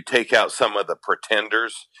you take out some of the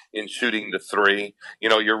pretenders in shooting the three.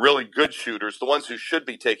 You're really good shooters. The ones who should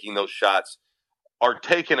be taking those shots are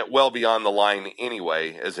taking it well beyond the line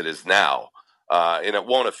anyway, as it is now. And it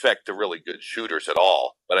won't affect the really good shooters at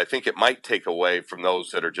all. But I think it might take away from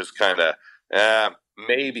those that are just kind of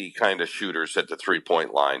maybe kind of shooters at the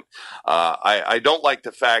 3-point line. I don't like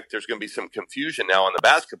the fact there's going to be some confusion now on the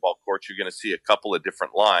basketball court. You're going to see a couple of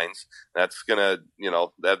different lines. That's going to,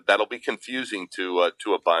 that'll be confusing to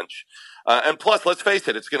a bunch. And plus, let's face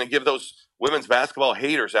it, it's going to give those women's basketball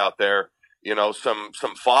haters out there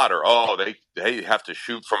some fodder. Oh, they have to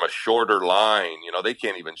shoot from a shorter line. They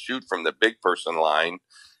can't even shoot from the big person line.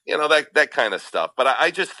 That kind of stuff. But I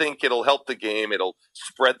just think it'll help the game. It'll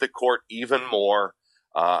spread the court even more.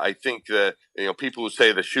 I think that, people who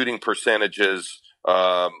say the shooting percentages,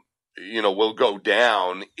 will go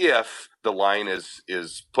down if the line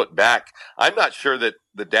is put back. I'm not sure that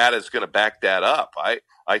the data is going to back that up.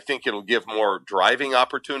 I think it'll give more driving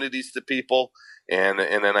opportunities to people. And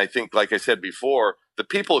then I think, like I said before, the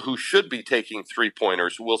people who should be taking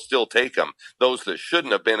 3-pointers will still take them. Those that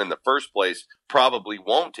shouldn't have been in the first place probably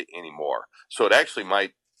won't anymore. So it actually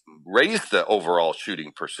might raise the overall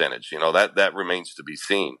shooting percentage. That remains to be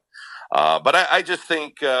seen. But I just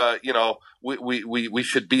think, we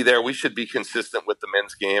should be there. We should be consistent with the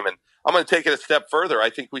men's game. And I'm going to take it a step further. I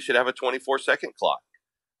think we should have a 24-second clock.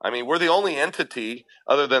 I mean, we're the only entity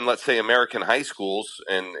other than, let's say, American high schools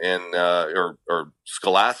or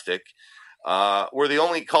Scholastic We're the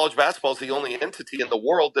only college basketball is the only entity in the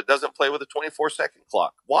world that doesn't play with a 24-second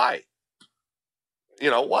clock. Why?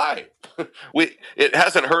 Why? It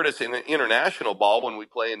hasn't hurt us in international ball when we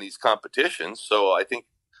play in these competitions. So I think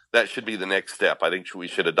that should be the next step. I think we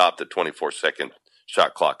should adopt the 24-second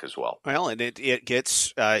shot clock as well. Well, and it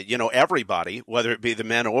gets, everybody, whether it be the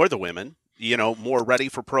men or the women, more ready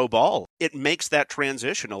for pro ball. It makes that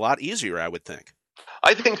transition a lot easier, I would think.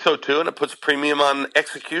 I think so, too, and it puts premium on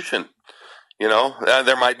execution.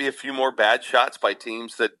 There might be a few more bad shots by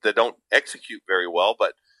teams that don't execute very well,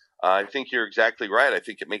 but I think you're exactly right. I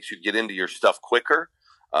think it makes you get into your stuff quicker,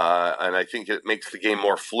 and I think it makes the game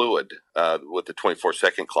more fluid with the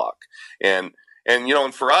 24-second clock. And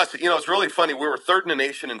for us, it's really funny. We were third in the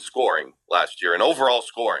nation in scoring last year, in overall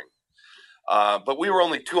scoring. But we were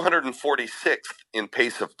only 246th in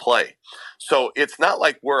pace of play. So it's not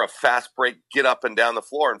like we're a fast break, get up and down the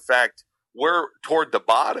floor. In fact, we're toward the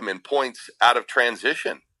bottom in points out of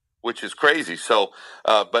transition, which is crazy. So,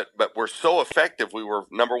 but we're so effective. We were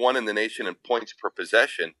number one in the nation in points per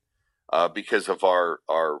possession because of our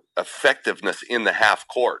effectiveness in the half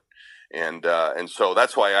court. And so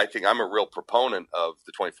that's why I think I'm a real proponent of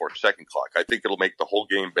the 24-second clock. I think it'll make the whole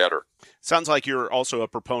game better. Sounds like you're also a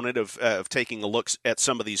proponent of taking a look at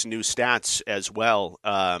some of these new stats as well.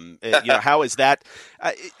 How is that?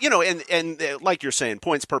 And like you're saying,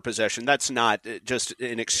 points per possession, that's not just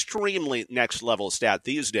an extremely next level stat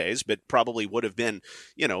these days, but probably would have been,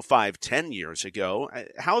 5-10 years ago.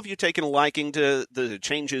 How have you taken a liking to the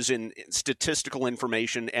changes in statistical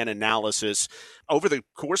information and analysis over the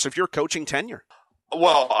course of your coaching tenure?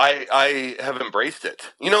 Well, I have embraced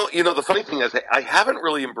it. The funny thing is I haven't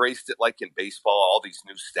really embraced it like in baseball, all these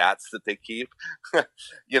new stats that they keep.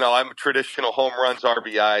 I'm a traditional home runs,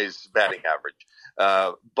 RBIs, batting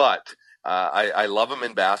average. But I love them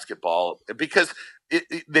in basketball because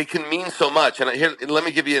they can mean so much. And let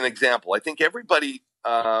me give you an example. I think everybody,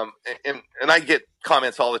 and I get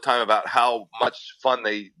comments all the time about how much fun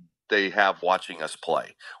they have watching us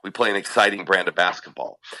play. We play an exciting brand of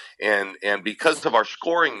basketball. And because of our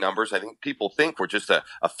scoring numbers, I think people think we're just a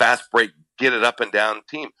fast break, get it up and down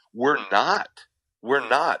team. We're not.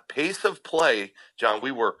 Pace of play, John,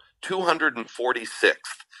 we were 246th.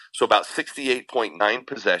 So about 68.9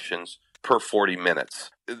 possessions per 40 minutes.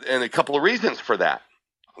 And a couple of reasons for that.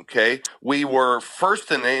 Okay. We were first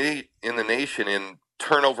in the nation in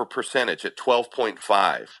turnover percentage at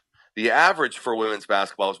 12.5. The average for women's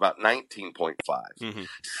basketball was about 19.5. Mm-hmm.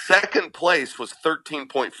 Second place was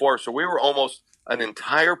 13.4. So we were almost an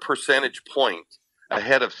entire percentage point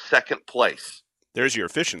ahead of second place. There's your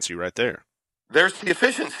efficiency right there. There's the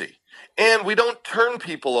efficiency. And we don't turn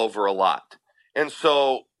people over a lot. And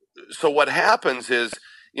so what happens is,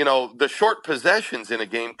 the short possessions in a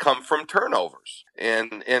game come from turnovers.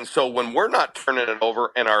 And so when we're not turning it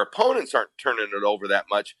over and our opponents aren't turning it over that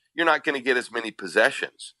much, you're not going to get as many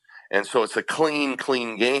possessions. And so it's a clean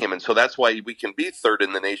game. And so that's why we can be third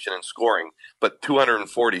in the nation in scoring, but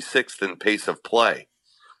 246th in pace of play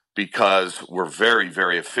because we're very,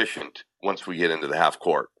 very efficient once we get into the half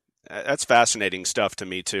court. That's fascinating stuff to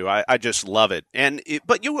me, too. I just love it.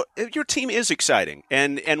 But your team is exciting.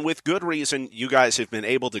 And with good reason, you guys have been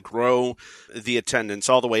able to grow the attendance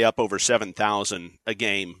all the way up over 7,000 a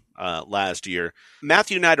game last year.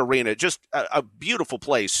 Matthew Knight Arena, just a beautiful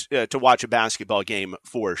place to watch a basketball game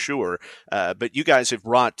for sure. But you guys have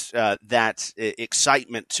brought that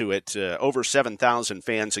excitement to it. Over 7,000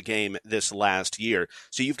 fans a game this last year.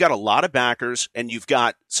 So you've got a lot of backers, and you've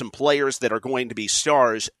got some players that are going to be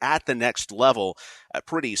stars at the next level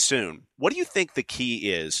pretty soon. What do you think the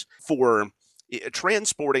key is for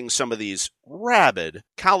transporting some of these rabid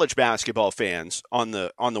college basketball fans on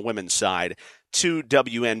the women's side to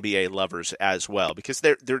WNBA lovers as well? Because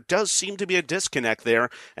there does seem to be a disconnect there,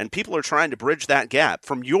 and people are trying to bridge that gap.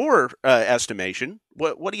 From your estimation,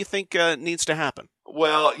 what do you think needs to happen?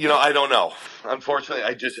 Well, I don't know. Unfortunately,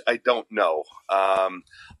 I don't know.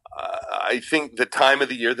 I think the time of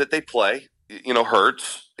the year that they play,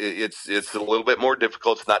 hurts. It's a little bit more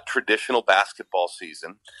difficult. It's not traditional basketball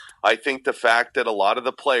season. I think the fact that a lot of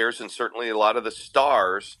the players and certainly a lot of the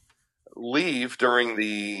stars leave during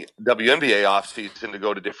the WNBA offseason to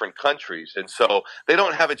go to different countries. And so they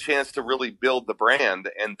don't have a chance to really build the brand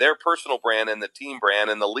and their personal brand and the team brand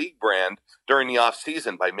and the league brand during the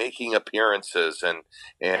offseason by making appearances. And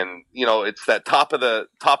it's that top of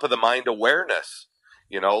the mind awareness.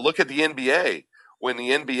 Look at the NBA. When the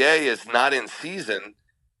NBA is not in season,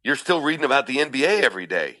 you're still reading about the NBA every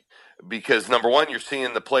day. because number one, you're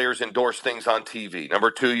seeing the players endorse things on TV.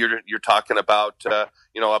 Number two, you're talking about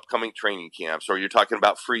upcoming training camps, or you're talking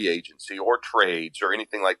about free agency or trades or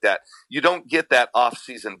anything like that. You don't get that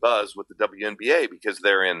off-season buzz with the WNBA because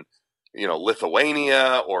they're in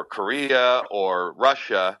Lithuania or Korea or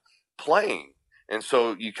Russia playing. And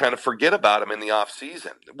so you kind of forget about them in the off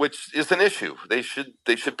season, which is an issue. They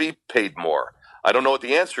should be paid more. I don't know what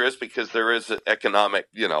the answer is because there is an economic,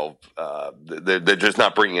 they're just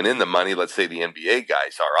not bringing in the money. Let's say the NBA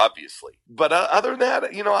guys are, obviously. But other than that,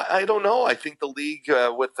 I don't know. I think the league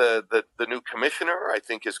with the new commissioner, I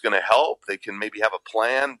think is going to help. They can maybe have a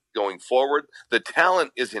plan going forward. The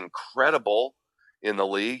talent is incredible in the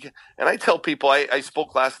league. And I tell people, I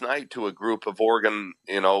spoke last night to a group of Oregon,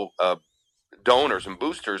 donors and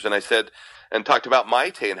boosters, and I said, and talked about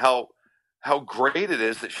Maite and how great it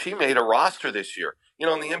is that she made a roster this year. In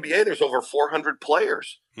the NBA, there's over 400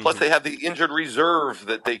 players. Plus, they have the injured reserve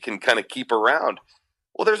that they can kind of keep around.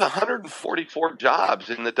 Well, there's 144 jobs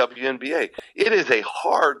in the WNBA. It is a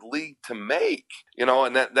hard league to make,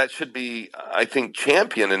 and that should be, I think,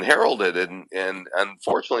 championed and heralded. And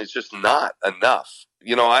unfortunately, it's just not enough.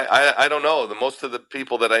 I don't know. Most of the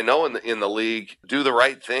people that I know in the league do the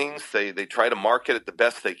right things. They try to market it the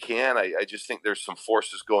best they can. I just think there's some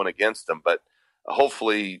forces going against them. But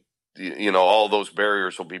hopefully, all those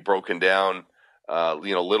barriers will be broken down,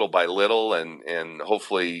 little by little. And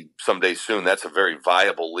hopefully someday soon, that's a very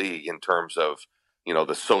viable league in terms of,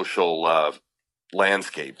 the social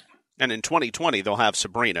landscape. And in 2020, they'll have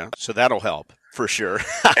Sabrina, so that'll help for sure.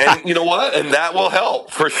 And you know what? And that will help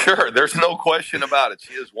for sure. There's no question about it.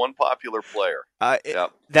 She is one popular player.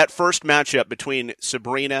 Yep. That first matchup between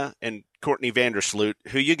Sabrina and Courtney Vandersloot,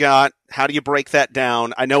 who you got? How do you break that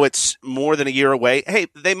down? I know it's more than a year away. Hey,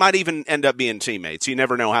 they might even end up being teammates. You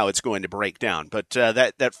never know how it's going to break down. But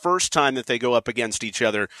that first time that they go up against each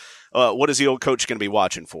other, what is the old coach going to be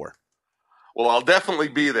watching for? Well, I'll definitely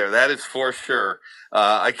be there. That is for sure.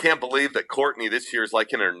 I can't believe that Courtney this year is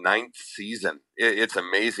like in her 9th season. It's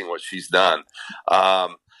amazing what she's done.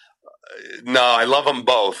 No, I love them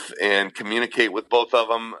both and communicate with both of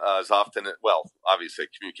them as often. Well, obviously I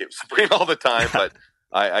communicate with Sabrina all the time, but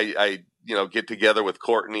I get together with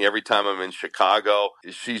Courtney every time I'm in Chicago.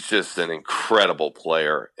 She's just an incredible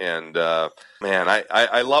player. And, man,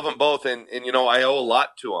 I love them both. And I owe a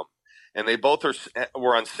lot to them. And they both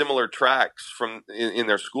were on similar tracks in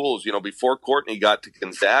their schools. Before Courtney got to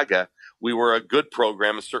Gonzaga, we were a good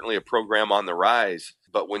program, and certainly a program on the rise.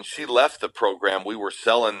 But when she left the program, we were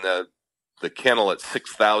selling the kennel at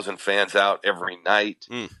 6,000 fans out every night.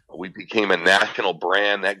 We became a national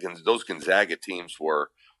brand. Those Gonzaga teams were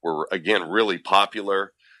again really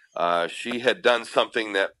popular. She had done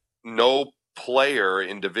something that no player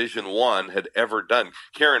in Division I had ever done.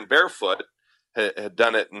 Karen Barefoot had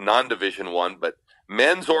done it in non-Division I, but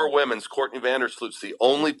men's or women's, Courtney Vandersloot's the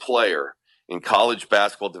only player in college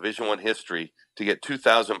basketball Division I history to get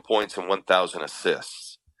 2,000 points and 1,000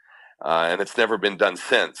 assists. And it's never been done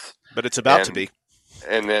since. But it's about to be.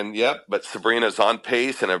 And then, but Sabrina's on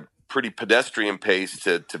pace and a pretty pedestrian pace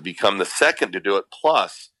to become the second to do it,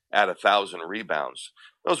 plus add 1,000 rebounds.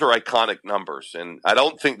 Those are iconic numbers. And I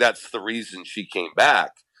don't think that's the reason she came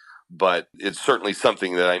back. But it's certainly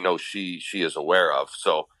something that I know she is aware of.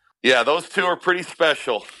 So, yeah, those two are pretty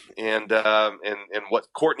special. And what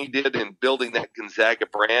Courtney did in building that Gonzaga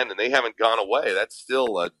brand, and they haven't gone away. That's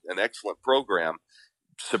still an excellent program.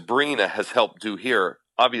 Sabrina has helped do here,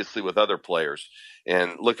 obviously with other players.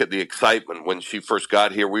 And look at the excitement. When she first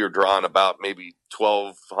got here, we were drawing about maybe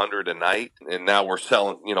 1,200 a night. And now we're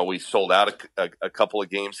selling, we sold out a couple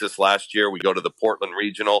of games this last year. We go to the Portland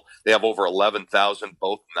Regional. They have over 11,000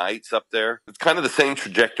 both nights up there. It's kind of the same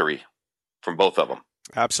trajectory from both of them.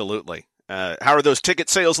 Absolutely. How are those ticket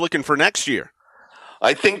sales looking for next year?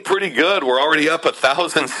 I think pretty good. We're already up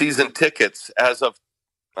 1,000 season tickets as of,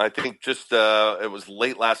 I think just it was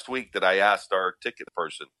late last week that I asked our ticket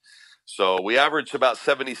person. So we averaged about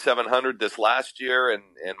 7,700 this last year, and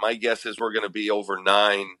my guess is we're going to be over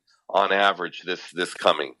 9 on average this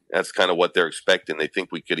coming. That's kind of what they're expecting. They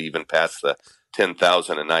think we could even pass the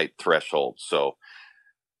 10,000 a night threshold. So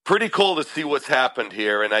pretty cool to see what's happened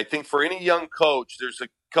here. And I think for any young coach, there's a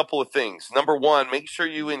couple of things. Number one, make sure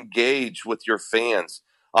you engage with your fans.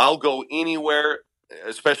 I'll go anywhere,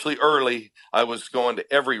 especially early. I was going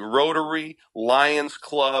to every Rotary, Lions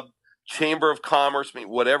Club, Chamber of Commerce,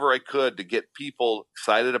 whatever I could to get people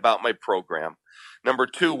excited about my program. Number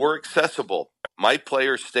two, we're accessible. My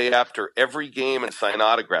players stay after every game and sign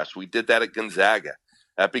autographs. We did that at Gonzaga.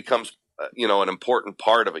 That becomes, an important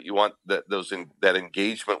part of it. You want that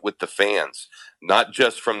engagement with the fans, not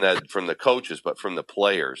just from the coaches, but from the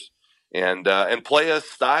players. and play a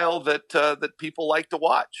style that people like to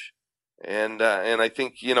watch. And I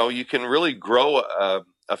think, you can really grow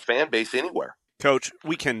a fan base anywhere. Coach,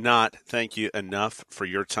 we cannot thank you enough for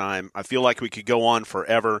your time. I feel like we could go on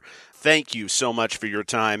forever. Thank you so much for your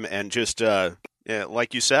time and just,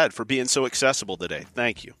 like you said, for being so accessible today.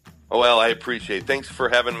 Thank you. Well, I appreciate it. Thanks for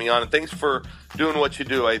having me on, and thanks for doing what you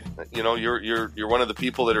do. You're one of the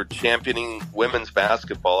people that are championing women's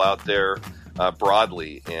basketball out there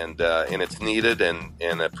broadly, and it's needed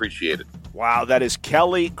and appreciated. Wow, that is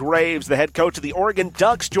Kelly Graves, the head coach of the Oregon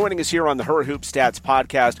Ducks, joining us here on the Her Hoop Stats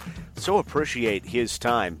podcast. So appreciate his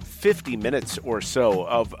time, 50 minutes or so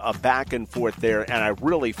of a back and forth there, and I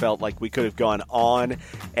really felt like we could have gone on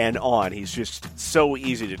and on. He's just so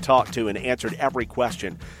easy to talk to and answered every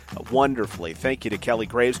question wonderfully. Thank you to Kelly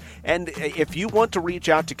Graves. And if you want to reach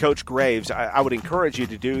out to Coach Graves, I would encourage you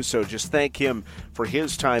to do so. Just thank him for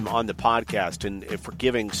his time on the podcast and for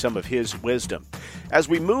giving some of his wisdom. As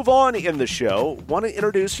we move on in the show, want to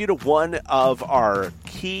introduce you to one of our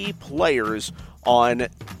key players on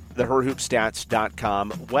the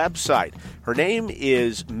herhoopstats.com website. Her name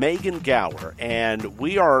is Megan Gower, and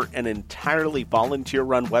we are an entirely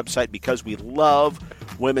volunteer-run website because we love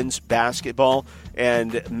women's basketball,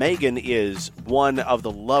 and Megan is one of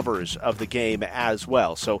the lovers of the game as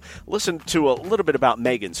well. So listen to a little bit about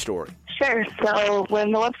Megan's story. Sure. So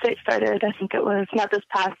when the website started, I think it was not this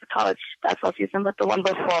past college basketball season, but the one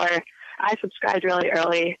before, I subscribed really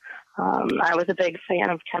early. I was a big fan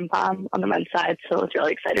of KenPom on the men's side, so I was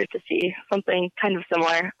really excited to see something kind of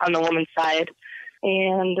similar on the women's side.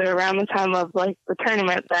 And around the time of the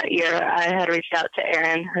tournament that year, I had reached out to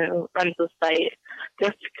Erin, who runs the site,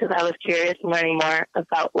 just because I was curious and learning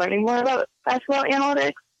more about basketball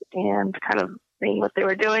analytics and kind of seeing what they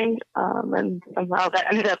were doing. And somehow that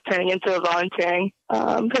ended up turning into a volunteering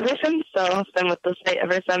position. So I've been with the site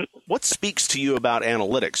ever since. What speaks to you about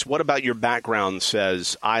analytics? What about your background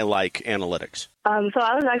says, I like analytics? So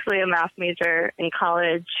I was actually a math major in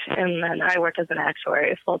college, and then I work as an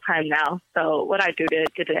actuary full-time now. So what I do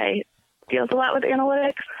today deals a lot with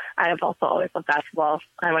analytics. I have also always loved basketball.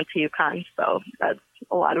 I went to UConn, so that's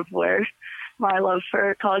a lot of where my love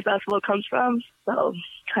for college basketball comes from. So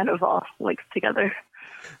kind of all links together.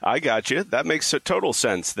 I got you. That makes total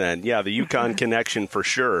sense then. Yeah, the UConn connection for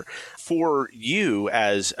sure. For you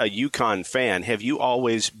as a UConn fan, have you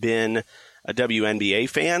always been a WNBA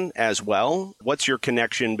fan as well? What's your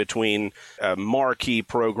connection between a marquee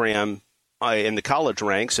program in the college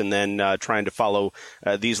ranks and then trying to follow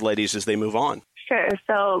these ladies as they move on? Sure.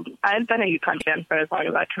 So I've been a UConn fan for as long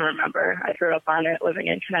as I can remember. I grew up on it living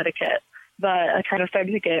in Connecticut. But I kind of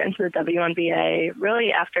started to get into the WNBA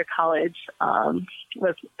really after college.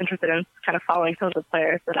 Was interested in kind of following some of the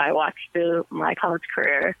players that I watched through my college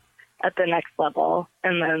career at the next level.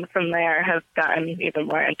 And then from there have gotten even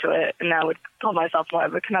more into it. And now would call myself more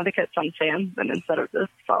of a Connecticut Sun fan than instead of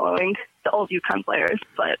just following the old UConn players.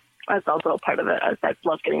 But that's also a part of it, as I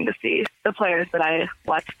love getting to see the players that I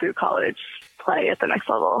watched through college play at the next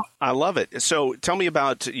level. I love it. So tell me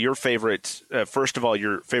about your favorite, first of all,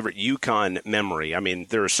 your favorite UConn memory. I mean,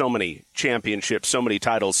 there are so many championships, so many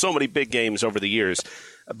titles, so many big games over the years,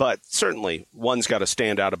 but certainly one's got to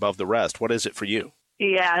stand out above the rest. What is it for you?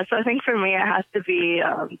 Yeah, so I think for me it has to be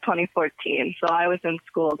 2014. So I was in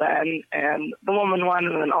school then, and the women won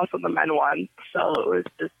and then also the men won. So it was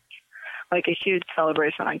just like a huge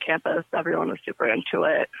celebration on campus. Everyone was super into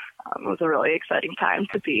it. It was a really exciting time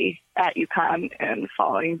to be at UConn and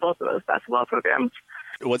following both of those basketball programs.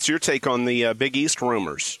 What's your take on the Big East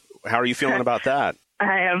rumors? How are you feeling about that?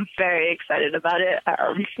 I am very excited about it.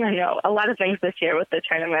 I know a lot of things this year with the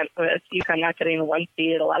tournament, with UConn not getting the 1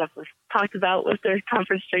 seed, a lot of was talked about with their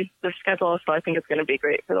conference their schedule. So I think it's going to be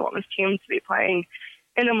great for the women's team to be playing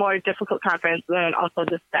in a more difficult conference, and also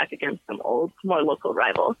just back against some old, more local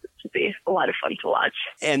rivals. It should be a lot of fun to watch.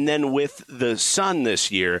 And then with the Sun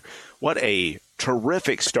this year, what a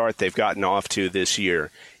terrific start they've gotten off to this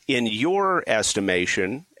year. In your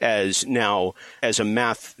estimation, as a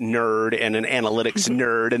math nerd and an analytics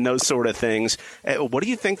nerd and those sort of things, what do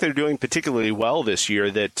you think they're doing particularly well this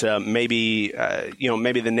year that maybe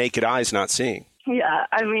the naked eye's not seeing? Yeah,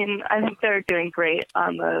 I mean, I think they're doing great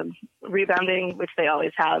on the rebounding, which they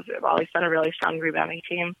always have. They've always been a really strong rebounding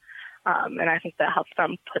team, and I think that helps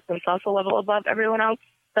them put themselves a level above everyone else.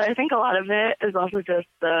 But I think a lot of it is also just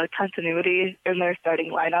the continuity in their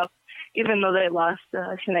starting lineup. Even though they lost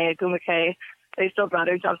Shanae Agumake, they still brought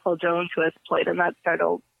in John Paul Jones, who has played in that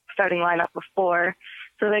starting lineup before.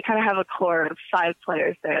 So they kind of have a core of 5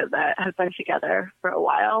 players there that have been together for a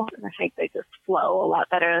while, and I think they just flow a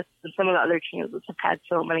lot better than some of the other teams which have had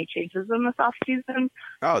so many changes in this offseason.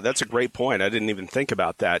 Oh, that's a great point. I didn't even think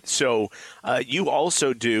about that. So you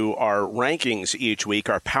also do our rankings each week.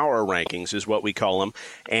 Our power rankings is what we call them.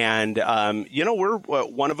 And, we're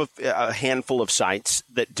one of a handful of sites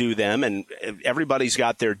that do them, and everybody's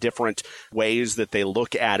got their different ways that they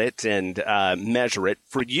look at it and measure it.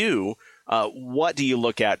 For you, what do you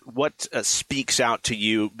look at? What speaks out to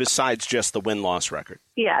you besides just the win-loss record?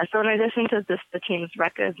 Yeah, so in addition to just the team's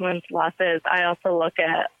records, wins, losses, I also look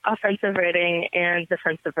at offensive rating and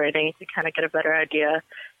defensive rating to kind of get a better idea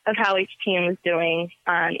of how each team is doing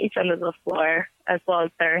on each end of the floor, as well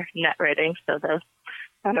as their net rating, so the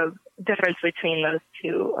kind of difference between those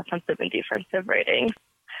two offensive and defensive ratings.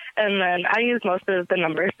 And then I use most of the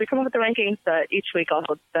numbers to come up with the rankings, but each week I'll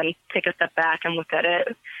then take a step back and look at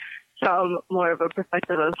it from more of a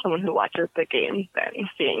perspective of someone who watches the game than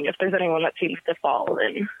seeing if there's anyone that seems to fall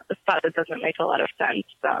in a spot that doesn't make a lot of sense,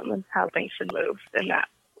 and how things should move in that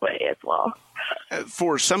way as well.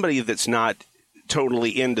 For somebody that's not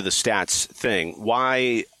totally into the stats thing,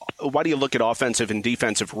 why do you look at offensive and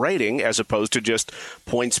defensive rating as opposed to just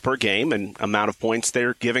points per game and amount of points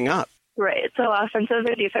they're giving up? Right. So offensive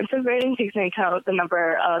and defensive rating takes into account the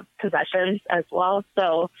number of possessions as well.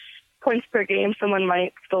 So points per game, someone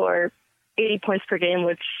might score 80 points per game,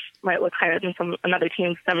 which might look higher than another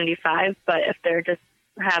team's 75. But if they're just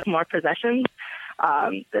have more possessions,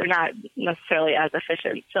 they're not necessarily as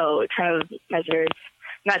efficient. So it kind of measures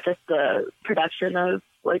not just the production of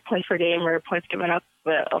like points per game or points given up,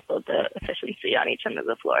 but also the efficiency on each end of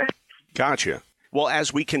the floor. Gotcha. Well,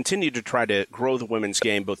 as we continue to try to grow the women's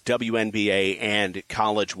game, both WNBA and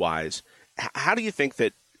college-wise, how do you think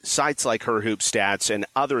that sites like Her Hoop Stats and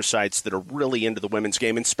other sites that are really into the women's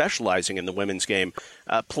game and specializing in the women's game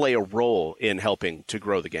play a role in helping to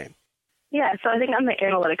grow the game? Yeah, so I think on the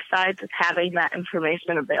analytics side, just having that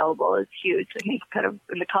information available is huge. I think kind of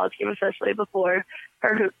in the college game, especially before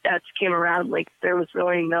Her Hoop Stats came around, like there was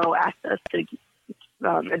really no access to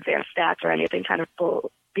advanced stats or anything kind of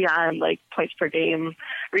beyond like points per game,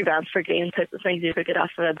 rebounds per game type of things you could get off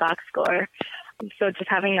of a box score. So just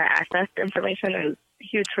having that access to information is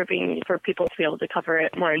huge for people to be able to cover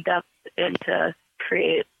it more in depth and to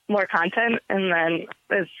create more content. And then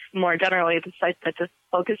as more generally the sites that just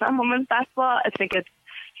focus on women's basketball, I think it's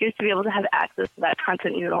huge to be able to have access to that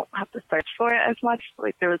content. You don't have to search for it as much.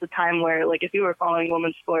 Like there was a time where like if you were following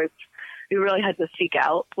women's sports, you really had to seek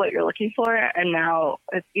out what you're looking for, and now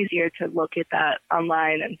it's easier to locate that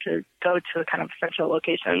online and to go to kind of central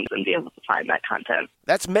locations and be able to find that content.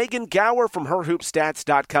 That's Megan Gower from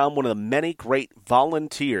HerHoopStats.com, one of the many great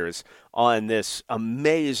volunteers on this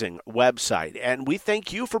amazing website. And we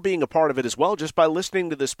thank you for being a part of it as well just by listening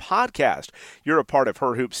to this podcast. You're a part of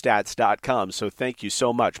HerHoopStats.com, so thank you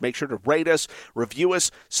so much. Make sure to rate us, review us,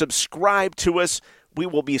 subscribe to us. We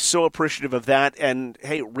will be so appreciative of that. And,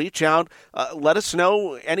 hey, reach out. Let us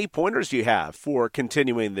know any pointers you have for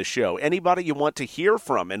continuing the show. Anybody you want to hear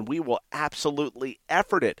from, and we will absolutely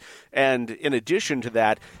effort it. And in addition to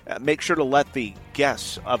that, make sure to let the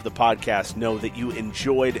guests of the podcast know that you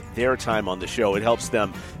enjoyed their time on the show. It helps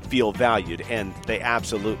them feel valued, and they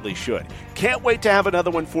absolutely should. Can't wait to have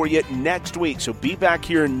another one for you next week, so be back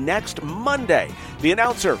here next Monday. The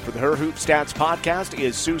announcer for the Her Hoop Stats podcast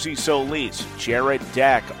is Susie Solis. Jared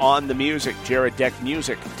Deck on the music,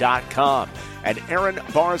 jareddeckmusic.com. And Aaron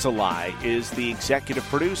Barzilai is the executive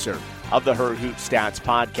producer of the Her Hoop Stats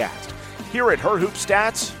podcast. Here at Her Hoop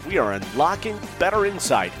Stats, we are unlocking better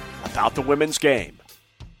insight about the women's game.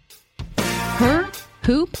 Her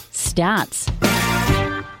Hoop Stats.